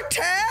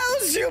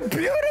 Tails, you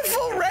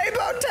beautiful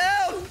rainbow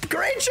tail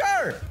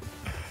creature.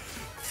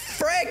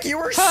 Frick, you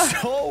were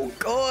so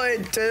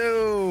good,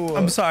 too.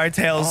 I'm sorry,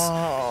 Tails.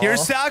 Your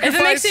sacrifice. If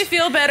it makes you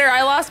feel better,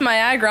 I lost my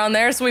Aggron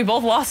there, so we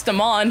both lost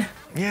him on.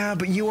 Yeah,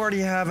 but you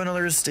already have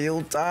another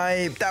steel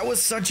type. That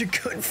was such a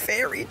good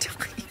fairy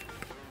type.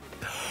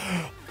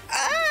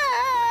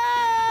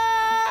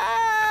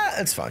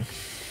 It's fine.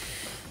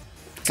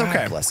 It's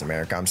okay. Bless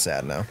America. I'm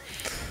sad now.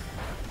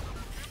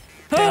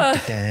 All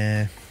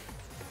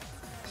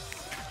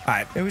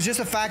right. It was just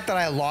the fact that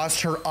I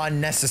lost her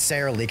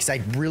unnecessarily because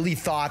I really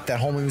thought that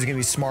Homie was going to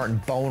be smart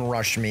and bone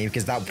rush me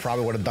because that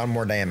probably would have done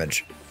more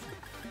damage.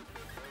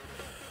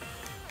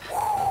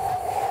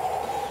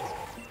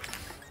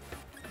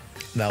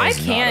 I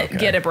can't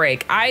get a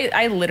break.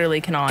 I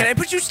literally cannot. Can I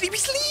put you sleep,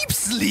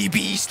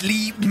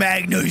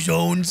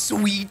 Magnezone,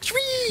 sweet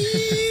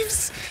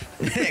dreams.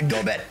 Go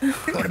to bed.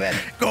 Go to bed.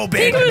 Go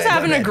bed. Peekaboo's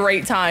having a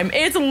great time.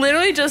 It's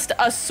literally just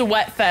a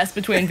sweat fest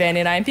between Vandy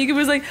and I. And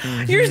Peekaboo's like,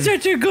 you're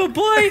such a good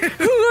boy.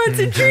 Who wants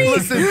a treat?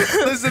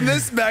 Listen,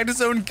 this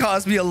Magnezone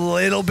caused me a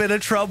little bit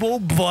of trouble,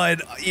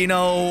 but, you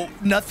know,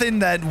 nothing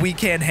that we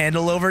can't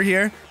handle over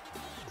here.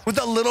 With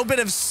a little bit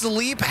of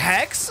sleep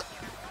hex.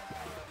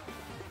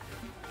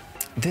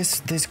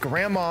 This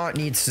grandma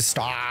needs to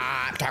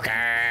stop talking.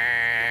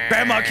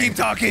 Grandma, keep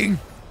talking.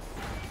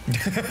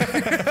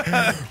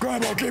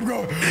 Grandma, keep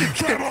going.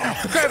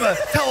 Grandma,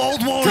 tell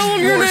old war Tell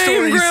him your name,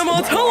 stories.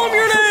 Grandma. Tell him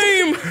your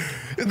name.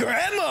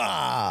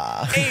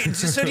 Grandma. Hey,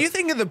 so do you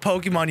think in the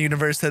Pokemon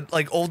universe that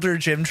like older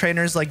gym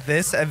trainers like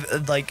this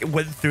have like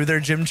went through their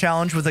gym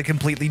challenge with a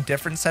completely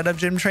different set of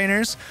gym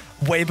trainers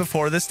way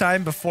before this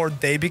time, before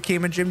they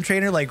became a gym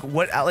trainer? Like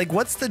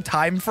what's the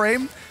time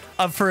frame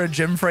for a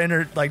gym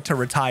trainer like to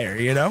retire,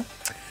 you know?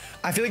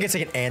 I feel like it's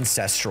like an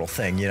ancestral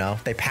thing, you know?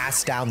 They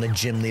pass down the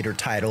gym leader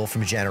title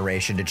from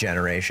generation to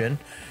generation.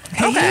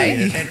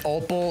 Okay. And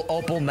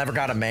Opal never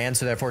got a man,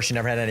 so therefore she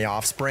never had any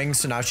offspring.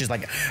 So now she's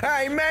like,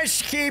 I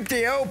must keep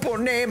the Opal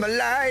name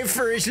alive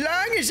for as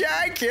long as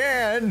I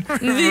can.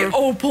 The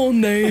Opal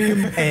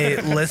name.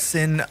 Hey,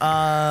 listen,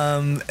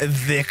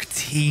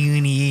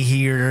 Victini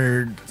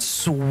here,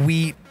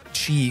 sweet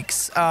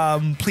cheeks.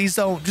 Please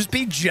don't, just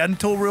be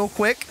gentle real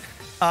quick.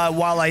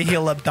 While I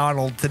heal up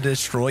Donald to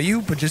destroy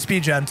you, but just be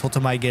gentle to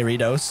my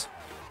Gyarados.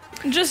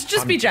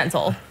 Just be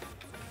gentle.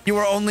 You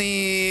have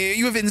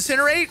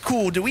Incinerate?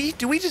 Cool. Do we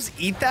just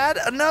eat that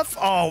enough?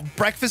 Oh,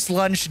 breakfast,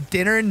 lunch,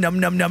 dinner, num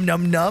num num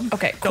num num.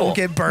 Okay, cool. Don't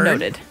get burned.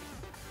 Noted.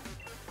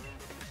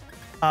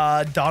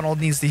 Donald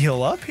needs to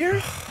heal up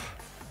here.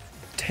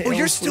 Oh,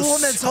 you're still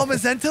on that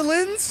Zamazenta,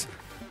 Lindz?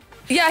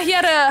 Yeah, he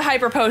had a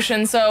hyper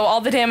potion, so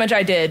all the damage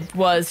I did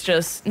was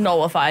just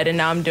nullified, and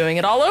now I'm doing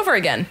it all over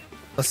again.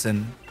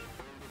 Listen.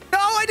 No,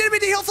 I didn't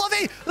mean to heal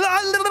Fluffy. No.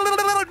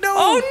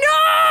 Oh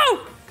no!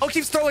 Oh,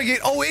 keeps throwing it.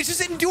 Oh, it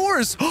just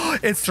endures.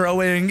 It's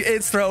throwing.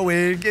 Let's go.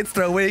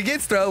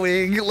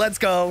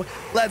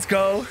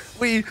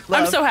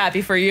 I'm so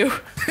happy for you.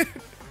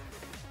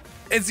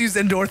 It's used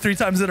Endure 3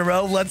 times in a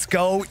row. Let's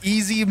go.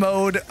 Easy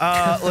mode.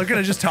 We're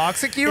gonna just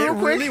toxic you real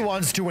quick. It really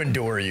wants to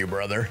endure you,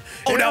 brother.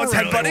 Oh, now it's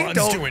really headbutting.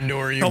 Wants to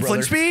endure you, don't brother.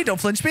 flinch me. Don't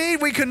flinch me.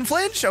 We couldn't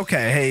flinch.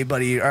 Okay, hey,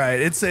 buddy. All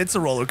right, it's a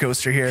roller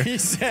coaster here. He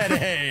said,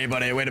 "Hey,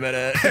 buddy, wait a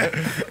minute."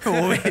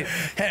 Listen,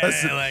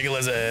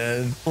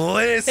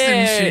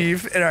 Listen,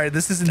 Chief. All right,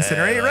 this is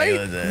Incinerate, right?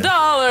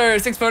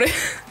 $6.40.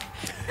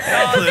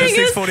 The thing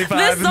is,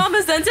 this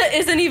Zamazenta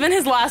isn't even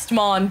his last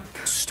mon.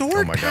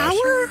 Stored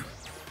power?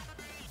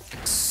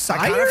 I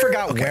kind of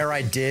forgot where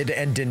I did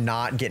and did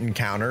not get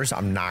encounters.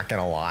 I'm not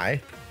gonna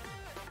lie.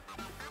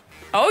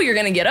 Oh, you're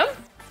gonna get him?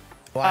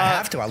 Well, I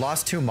have to. I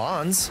lost 2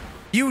 mons.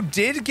 You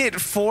did get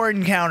 4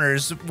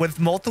 encounters, with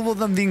multiple of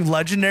them being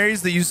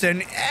legendaries that you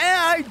said,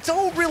 I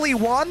don't really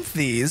want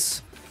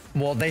these.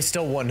 Well, they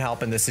still wouldn't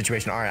help in this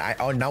situation. All right,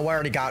 now I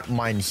already got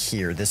mine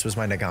here. This was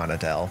my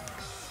Naganadel,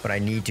 but I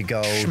need to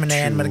go to the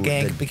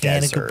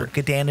desert.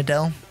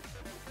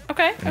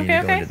 Okay, I need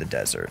to go to the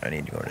desert. I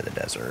need to go to the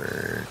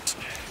desert.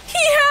 He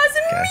has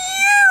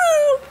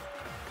Mew!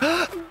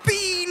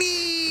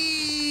 Beanie!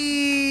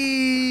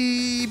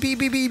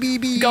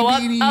 Go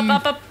up, beanie.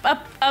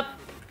 up.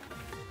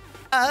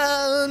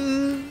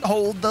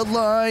 Hold the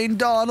line,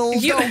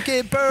 Donald. Don't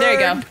get burned. There you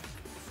go.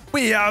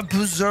 We have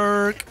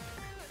Berserk.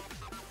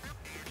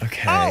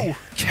 Okay. Oh,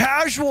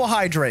 casual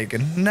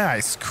Hydreigon.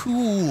 Nice.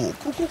 Cool,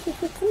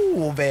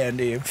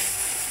 Vandy.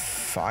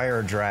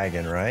 Fire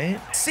Dragon, right?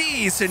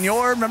 See,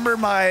 senor. Remember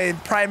my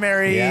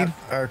primary... Yeah.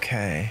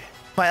 Okay.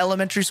 My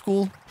elementary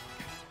school?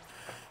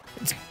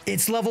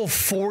 It's level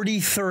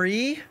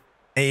 43?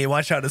 Hey,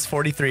 watch out. It's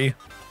 43.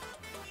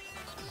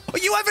 Oh,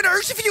 you have an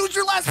Urshifu as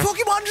your last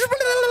Pokemon?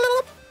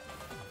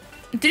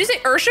 Did you say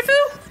Urshifu?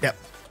 Yep.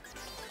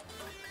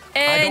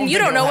 And you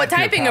don't know what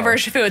typing of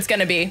Urshifu it's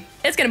gonna be.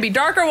 It's gonna be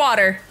dark or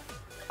water.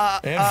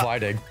 And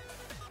Flydig.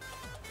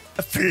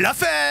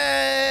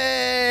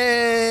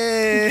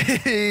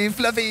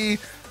 Fluffy.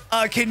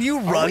 Can you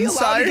run, Are we allowed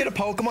sire? to get a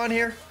Pokemon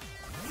here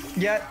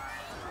yet?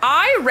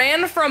 I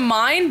ran from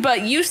mine,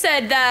 but you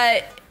said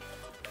that...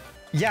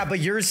 Yeah, but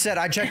yours said,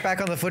 I checked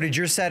back on the footage,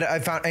 yours said I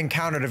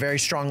encountered a very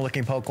strong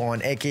looking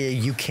Pokemon, aka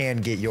you can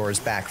get yours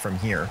back from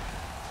here.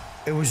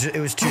 It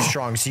was too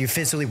strong, so you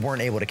physically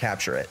weren't able to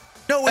capture it.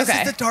 No, is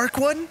it the dark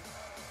one?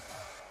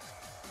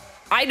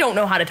 I don't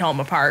know how to tell them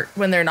apart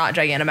when they're not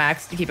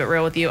Gigantamax, to keep it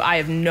real with you. I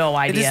have no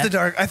idea. It is the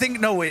dark. I think,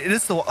 no, wait, it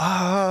is the,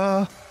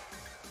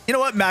 you know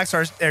what? Max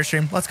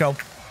Airstream. Let's go.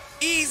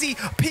 Easy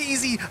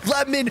peasy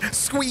lemon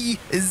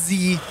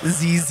squeezies.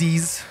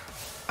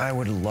 I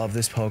would love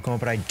this Pokemon,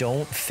 but I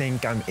don't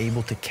think I'm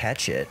able to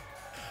catch it.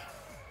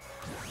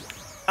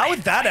 How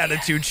with that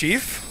attitude,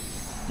 Chief?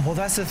 Well,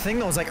 that's the thing,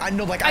 though. Is like I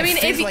know, like I mean,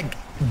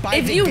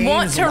 if you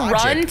want to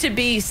run to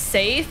be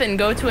safe and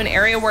go to an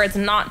area where it's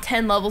not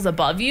 10 levels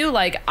above you,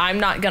 like I'm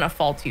not gonna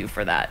fault you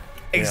for that.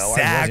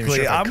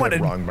 Exactly. I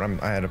wasn't wrong,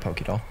 but I had a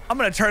Pokédoll. I'm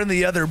gonna turn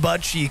the other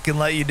butt cheek and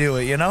let you do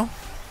it. You know.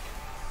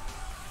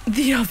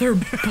 The other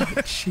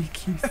butt cheek,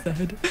 he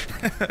said.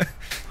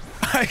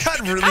 I got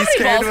really How many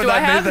scared balls when do I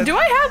made have? that. Do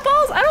I have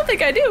balls? I don't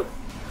think I do.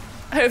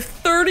 I have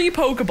 30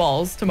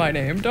 Pokeballs to my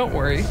name. Don't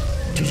worry.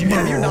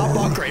 Have you not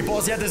bought Great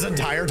Balls yet this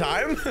entire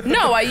time?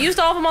 No, I used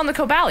all of them on the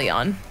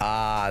Cobalion.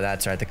 Ah,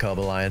 that's right, the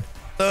Cobalion.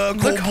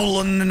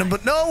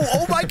 But no!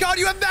 Oh my God!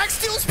 You have Max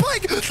Steel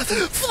Spike!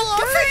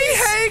 Fluffy,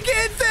 hey,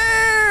 get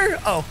there!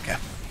 Oh, okay.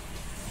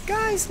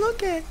 Guys,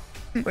 look at.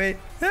 Wait.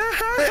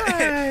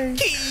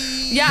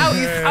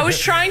 Yeah, I was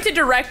trying to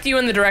direct you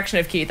in the direction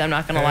of Keith. I'm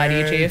not gonna lie to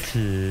you,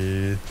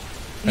 Chief.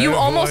 You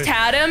almost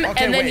had him,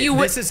 Okay, and then wait, you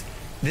would. This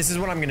is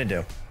what I'm gonna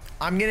do.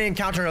 I'm gonna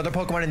encounter another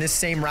Pokemon in this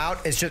same route.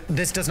 It's just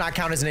this does not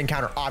count as an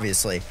encounter,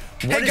 obviously.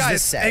 What does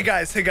this say? Hey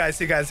guys. Okay,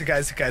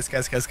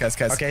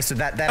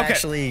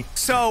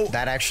 so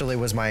that actually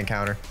was my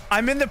encounter.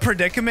 I'm in the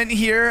predicament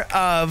here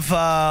of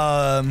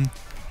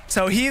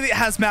so he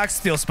has Max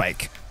Steel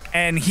Spike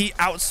and he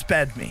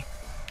outsped me.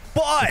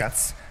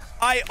 But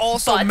I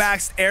also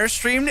maxed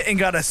Airstreamed and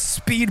got a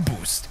speed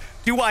boost.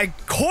 Do I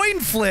coin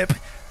flip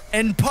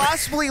and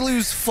possibly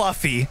lose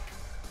Fluffy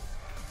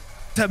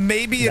to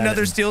maybe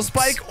another Steel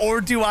Spike,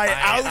 or do I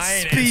outspeed? I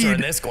ain't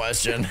answering this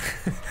question.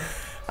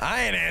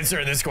 I ain't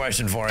answering this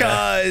question for you.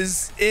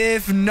 Because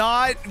if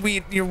not,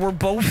 we're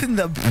both in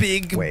the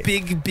big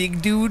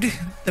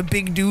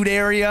dude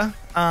area.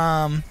 No,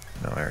 I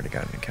already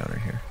got an encounter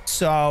here.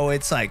 So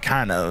it's like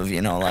kind of,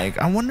 like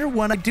I wonder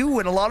what I do.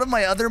 And a lot of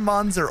my other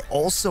mons are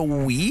also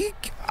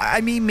weak.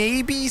 I mean,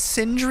 maybe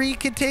Sindri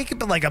could take it,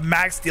 but like a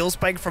Max Steel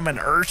Spike from an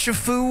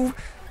Urshifu,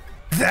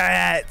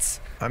 I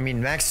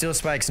mean, Max Steel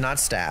Spike's not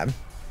stab.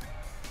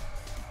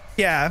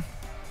 Yeah.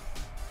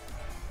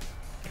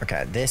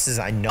 Okay, this is,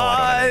 I know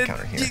I don't have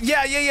an encounter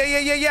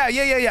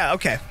here. Yeah.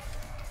 Okay.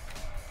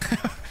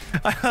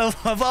 I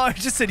love how I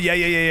just said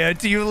yeah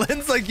to you,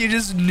 Lindz, like you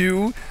just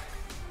knew.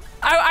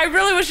 I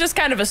really was just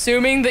kind of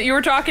assuming that you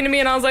were talking to me,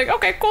 and I was like,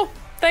 okay, cool,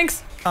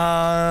 thanks.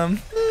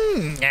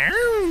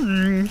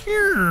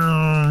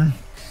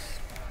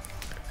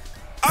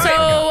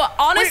 So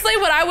honestly,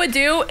 what I would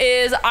do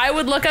is I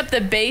would look up the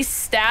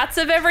base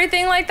stats of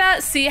everything like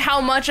that, see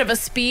how much of a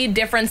speed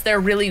difference there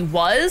really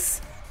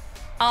was,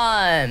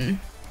 and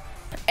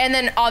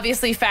then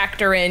obviously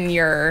factor in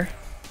your.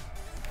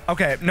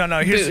 Okay, no.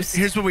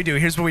 Here's what we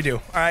do.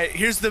 All right,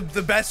 here's the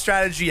best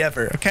strategy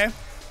ever. Okay,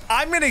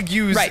 I'm gonna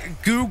use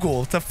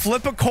Google to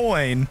flip a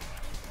coin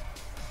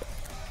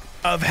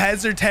of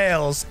heads or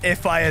tails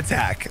if I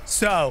attack.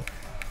 So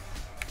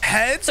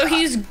heads. So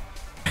he's.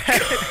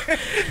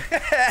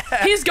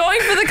 He's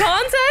going for the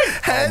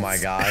content? Oh my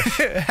gosh.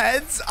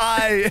 Heads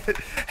I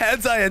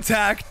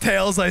attack,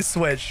 tails I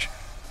switch.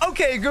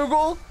 Okay,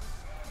 Google.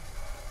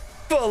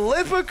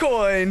 Flip a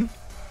coin.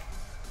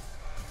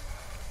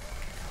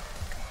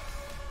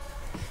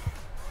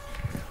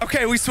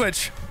 Okay, we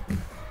switch.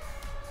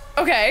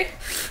 Okay.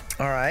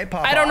 All right,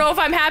 Papa. I don't know if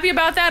I'm happy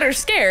about that or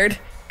scared.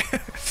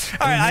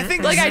 All right, I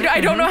think like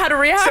I don't know how to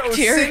react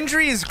here.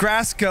 Sindri is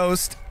Grass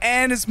Ghost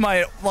and is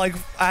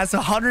has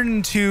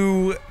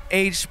 102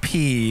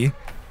 HP.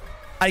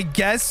 I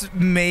guess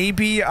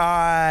maybe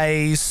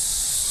I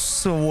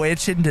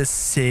switch into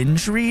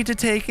Sindri to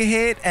take a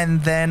hit,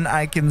 and then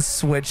I can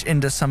switch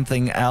into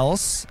something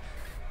else.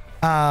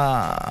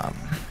 Because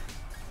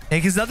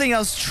nothing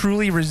else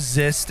truly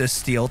resists a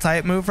Steel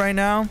type move right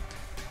now.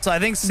 So I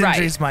think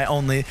Sindri's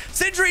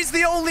Sindri's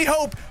the only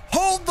hope.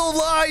 Hold the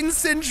line,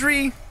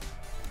 Sindri.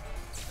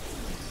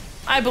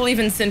 I believe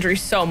in Sindri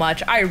so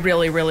much. I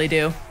really, really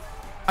do.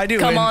 I do.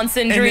 Come on,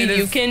 Sindri,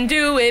 you can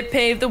do it.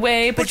 Pave the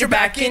way. Put your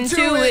back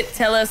into it.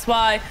 Tell us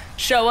why.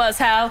 Show us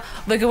how.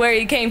 Look at where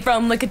you came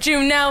from. Look at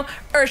you now.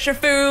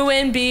 Urshifu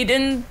and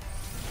Beaten.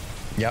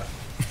 Yep.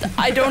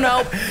 I don't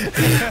know.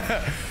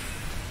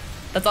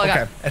 That's all I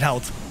got. It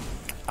helped.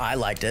 I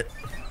liked it.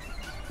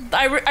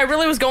 I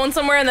really was going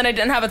somewhere, and then I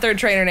didn't have a third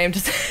trainer name to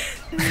say.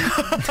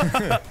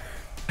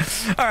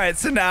 All right,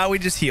 so now we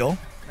just heal.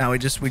 Now we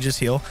just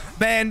heal.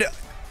 Man,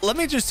 let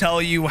me just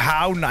tell you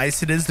how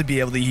nice it is to be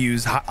able to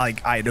use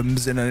like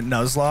items in a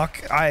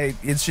Nuzlocke.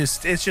 It's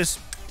just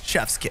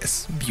chef's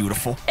kiss.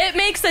 Beautiful. It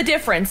makes a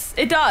difference.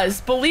 It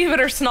does. Believe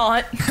it or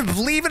not.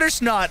 Believe it or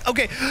not.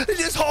 Okay,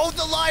 just hold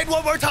the line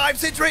one more time,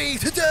 Sindri.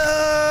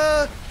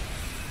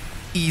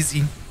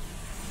 Easy.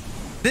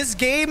 This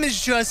game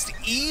is just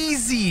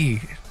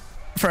easy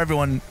for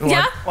everyone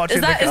watching.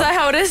 Is that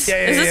how it is?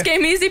 Is this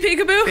game easy,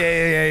 Peekaboo?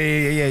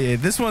 Yeah.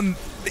 This one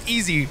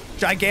easy.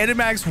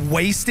 Gigantamax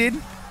wasted.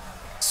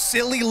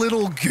 Silly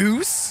little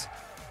goose.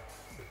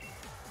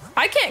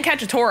 I can't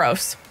catch a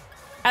Tauros.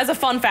 As a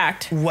fun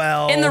fact.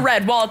 Well, in the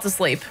red while it's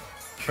asleep.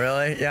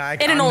 Really? Yeah.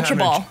 In an Ultra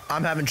Ball.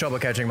 I'm having trouble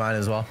catching mine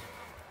as well.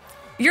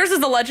 Yours is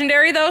the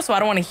legendary though, so I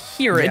don't want to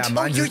hear it. Yeah,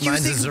 mine's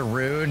is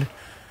Zarude,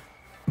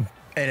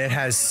 and it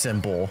has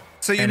Simple.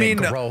 So you and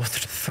mean it growthed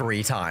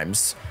 3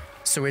 times.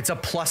 So it's a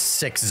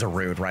 +6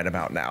 Zarude right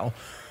about now.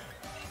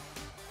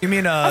 You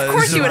mean of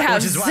course you would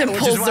have Simple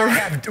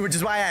Zarude. Which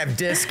is why I have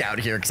Disc out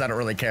here, because I don't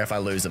really care if I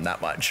lose him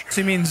that much.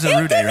 So you mean Zarude,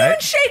 right? It didn't even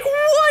shake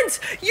once!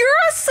 You're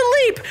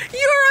asleep!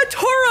 You're a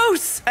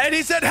Tauros! And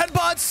he said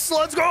headbutt! nuts.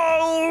 Let's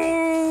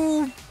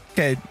go.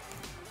 Okay.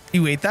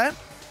 You ate that?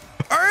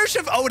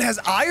 Urshifu. Oh, it has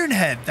Iron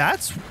Head.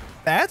 That's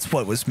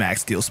what was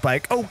Max Steel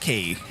Spike.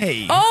 Okay.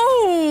 Hey.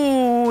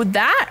 Oh,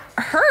 that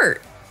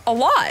hurt a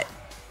lot.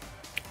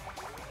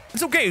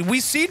 It's okay. We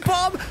Seed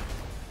Bomb.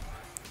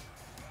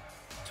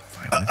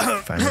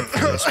 Finally,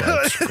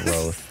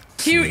 growth.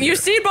 You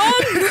Seed Bomb?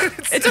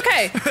 It's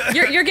okay.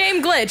 Your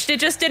game glitched. It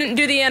just didn't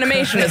do the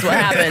animation is what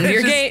happened.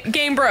 Your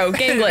game broke.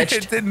 Game glitched.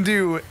 It didn't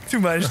do too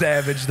much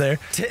damage there.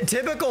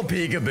 Typical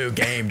Peekaboo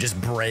game just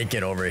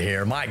breaking over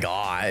here. My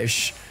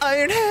gosh.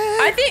 Iron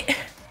Head.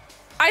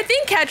 I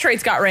think catch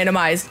rates got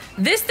randomized.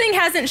 This thing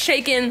hasn't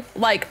shaken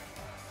like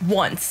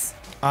once.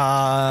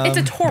 It's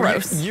a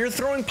Tauros. You're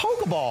throwing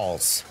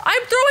Pokeballs.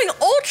 I'm throwing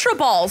Ultra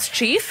Balls,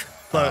 Chief.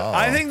 Look,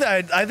 I think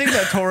that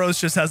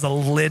Tauros just has a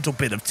little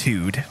bit of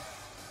tood.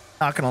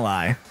 Not gonna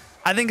lie.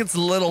 I think it's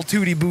a little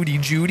tooty booty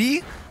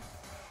Judy.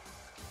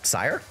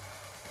 Sire?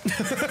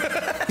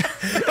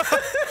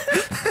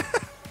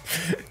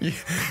 you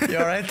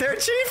all right there,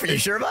 Chief? Are you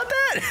sure about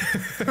that?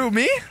 Who,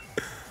 me?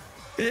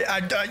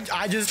 Yeah,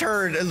 I just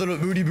heard a little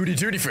booty booty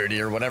tooty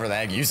fruity or whatever the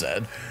heck you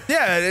said.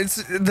 Yeah, it's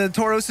the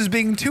Tauros is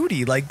being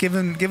tooty, like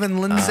given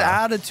Lind's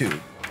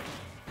attitude.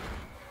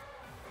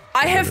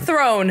 I have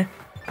thrown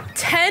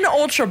 10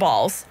 Ultra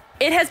Balls.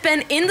 It has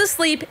been in the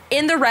sleep,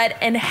 in the red,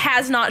 and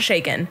has not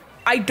shaken.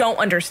 I don't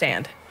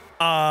understand.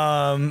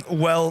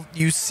 Well,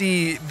 you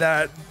see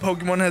that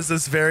Pokemon has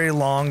this very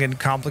long and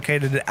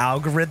complicated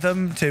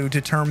algorithm to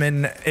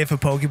determine if a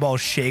Pokeball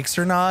shakes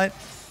or not.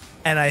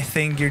 And I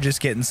think you're just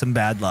getting some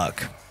bad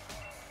luck.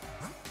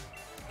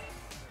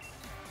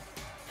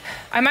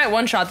 I might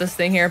one-shot this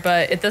thing here,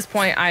 but at this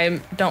point, I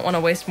don't want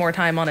to waste more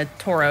time on a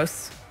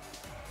Tauros.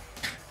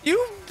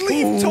 You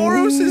leave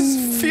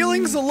Tauros's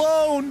feelings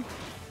alone.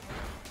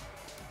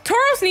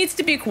 Tauros needs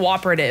to be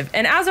cooperative,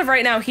 and as of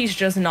right now, he's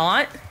just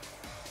not.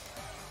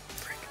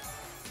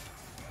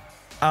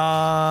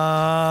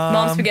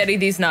 Mom spaghetti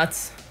these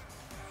nuts.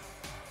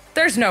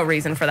 There's no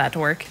reason for that to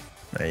work.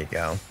 There you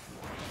go.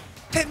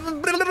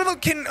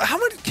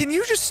 Can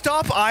you just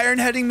stop iron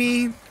heading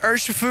me,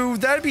 Urshifu?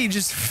 That'd be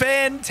just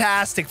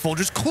fantastic.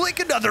 Just click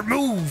another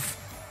move.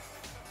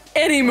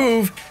 Any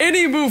move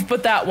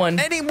but that one.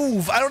 Any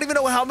move. I don't even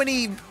know how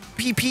many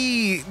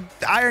PP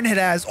Iron Head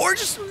has, or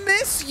just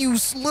miss, you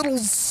little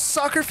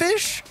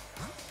suckerfish.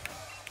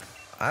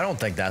 I don't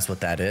think that's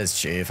what that is,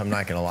 Chief. I'm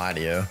not gonna lie to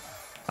you.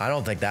 I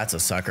don't think that's a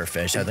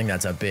suckerfish. I think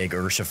that's a big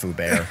Urshifu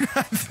bear.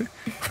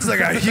 It's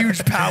like a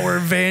huge power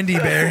Vandy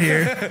bear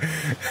here.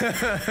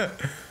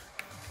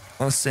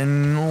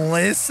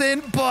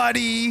 Listen,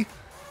 buddy.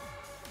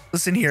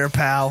 Listen here,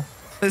 pal.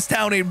 This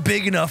town ain't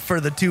big enough for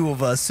the two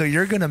of us, so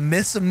you're gonna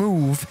miss a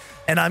move,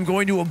 and I'm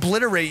going to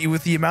obliterate you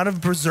with the amount of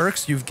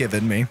berserks you've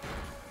given me.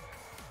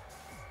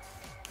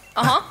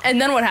 And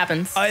then what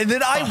happens? And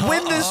then I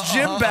win this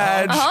gym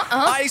badge.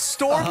 I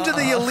storm to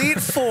the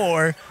Elite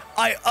Four.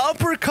 I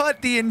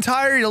uppercut the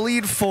entire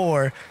Elite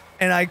Four,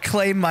 and I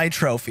claim my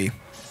trophy.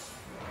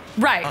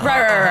 Right.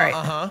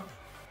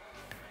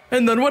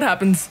 And then what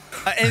happens?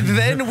 And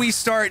then we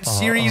start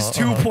Series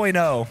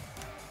 2.0.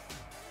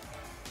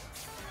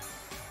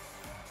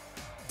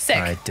 Sick.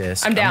 All right,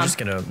 Disc. I'm down.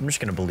 I'm just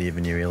gonna believe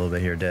in you a little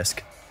bit here,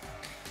 Disc.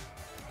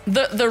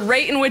 The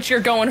rate in which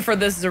you're going for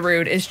this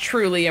Zarude is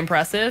truly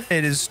impressive.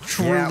 It is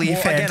truly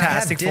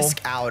fantastic. Again, I have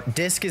Disc out.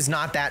 Disc is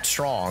not that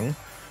strong.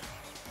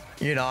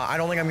 You know, I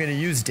don't think I'm gonna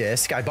use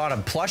Disc. I bought a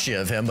plushie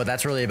of him, but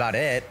that's really about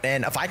it.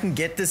 And if I can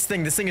get this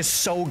thing is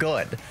so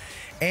good.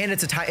 And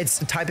it's a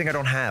typing I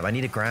don't have. I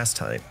need a grass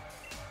type.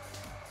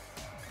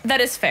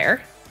 That is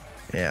fair.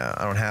 Yeah,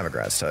 I don't have a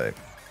grass type.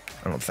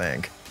 I don't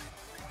think.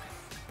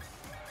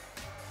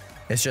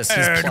 It's just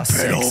he's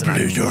 +6 and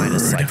I'm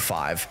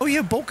 -5. Oh, you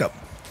have bulk up.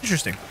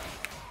 Interesting.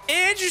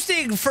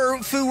 Interesting for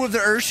food with the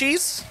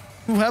Urshies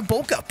who have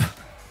bulk up.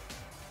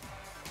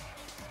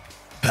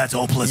 That's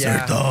all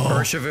Blizzard though.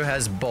 Urshifu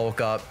has bulk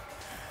up.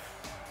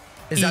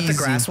 Is that the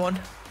grass one?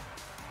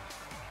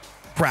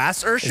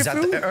 Grass Urshifu? Is that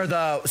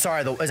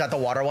is that the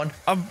water one?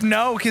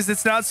 No, because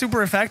it's not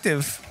super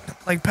effective.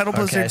 Like Petal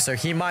Blizzard. Okay, so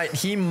he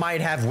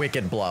might have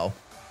Wicked Blow.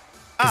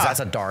 Because that's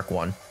a dark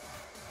one.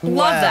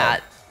 Love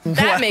that.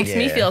 That makes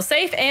me feel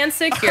safe and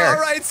secure. All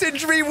right,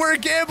 Sindri, we're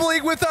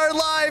gambling with our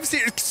lives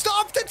here.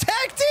 Stop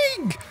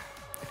detecting!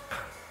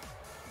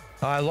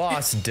 I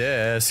lost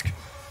Disc.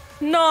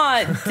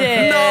 Not Disc.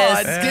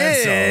 Not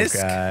Disc. It's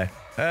okay.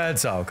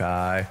 It's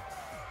okay.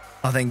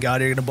 Oh, thank God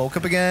you're going to bulk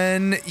up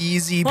again.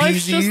 Easy peasy.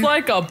 Life's just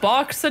like a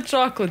box of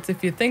chocolates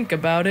if you think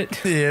about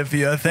it. If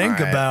you think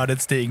about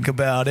it, think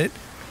about it.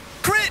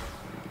 Crit!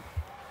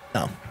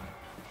 No.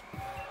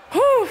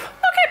 Whew.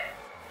 Okay.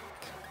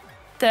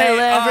 Tell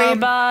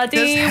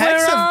everybody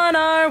we're on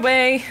our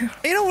way.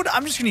 You know what?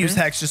 I'm just going to use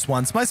Hex just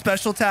once. My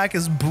special attack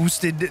is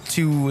boosted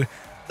to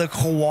the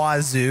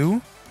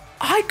Kawazoo.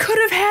 I could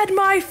have had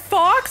my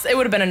Fox. It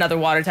would have been another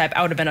water type.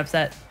 I would have been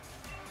upset.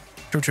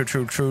 True.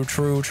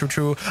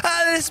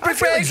 This brick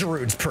break.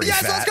 Zarude's pretty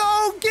fat. Yes, let's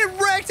go. Get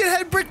wrecked and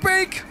head brick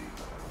break.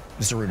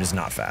 Zarude is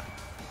not fat.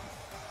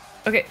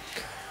 Okay.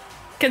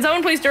 Can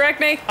someone please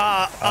direct me?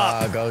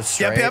 Go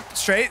straight. Yep,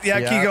 straight. Yeah,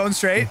 keep going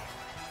straight.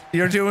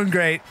 You're doing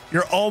great.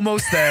 You're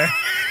almost there.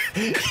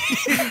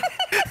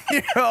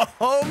 You're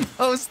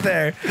almost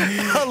there.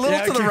 A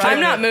little to the right. I'm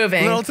not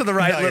moving. A little to the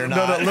right. No, you're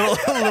not. A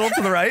little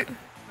to the right.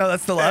 No,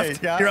 that's the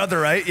left. Yeah. You're on the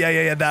right.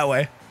 Yeah, that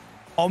way.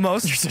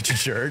 Almost. You're such a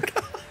jerk.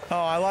 Oh,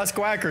 I lost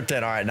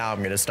Quackerton. All right, now I'm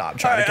going to stop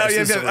trying to catch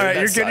this. All right,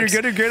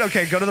 you're good.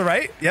 Okay, go to the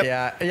right. Yep.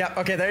 Yeah.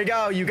 Okay, there you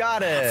go. You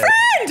got it.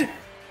 Friend!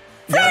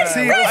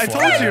 See, I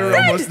told you were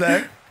almost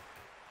there.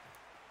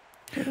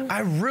 I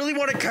really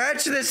want to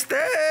catch this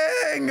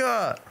thing.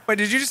 Wait,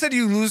 did you just say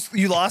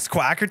you lost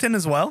Quackerton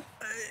as well?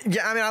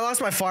 Yeah, I mean, I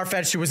lost my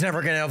Farfetch'd, who was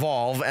never going to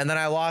evolve, and then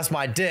I lost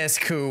my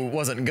Disc, who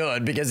wasn't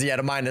good because he had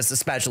a minus a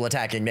special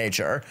attacking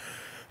nature.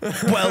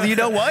 Well, you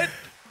know what?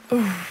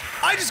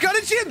 I just got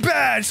a gym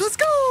badge. Let's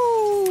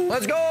go.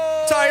 Let's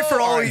go. Sorry for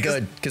all you.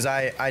 Good, because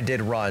I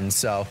did run,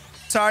 so.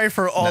 Sorry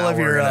for all of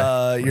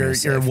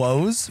your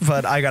woes,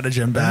 but I got a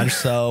gym badge,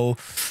 so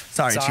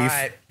sorry, Chief.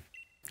 Right.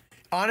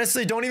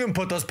 Honestly, don't even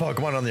put those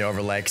Pokemon on the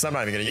overlay, because I'm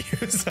not even going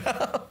to use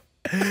them.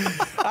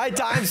 I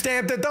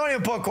timestamped it. Don't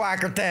even put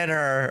Quackerton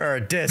or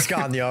a Disc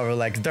on the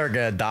overlay, because they're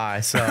going to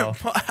die, so.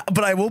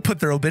 But I will put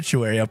their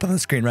obituary up on the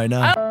screen right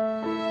now.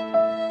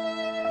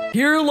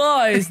 Here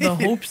lies the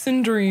hopes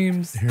and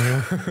dreams.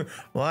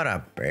 What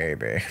a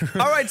baby.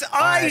 All right, so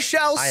I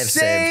shall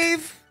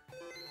save.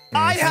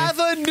 I have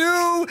a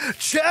new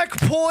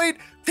checkpoint.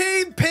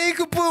 Team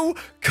Pikaboo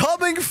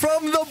coming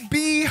from the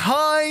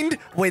behind.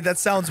 Wait, that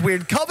sounds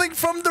weird. Coming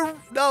from the...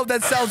 No,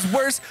 that sounds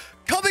worse.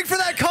 Coming for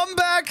that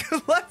comeback.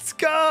 Let's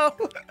go.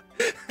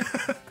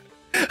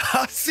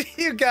 I'll see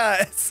you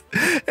guys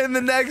in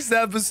the next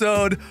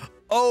episode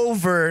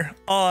over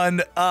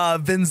on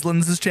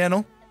Lindz's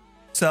channel.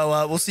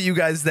 So we'll see you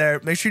guys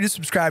there. Make sure you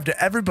subscribe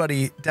to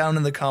everybody down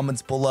in the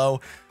comments below.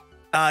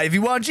 If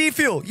you want G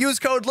Fuel, use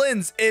code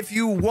Lindz. If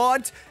you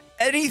want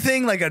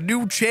anything like a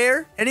new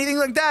chair, anything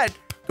like that,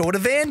 go to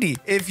Vandy.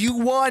 If you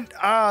want,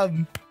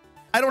 I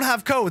don't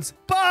have codes.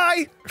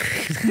 Bye.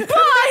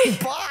 Bye.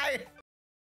 Bye.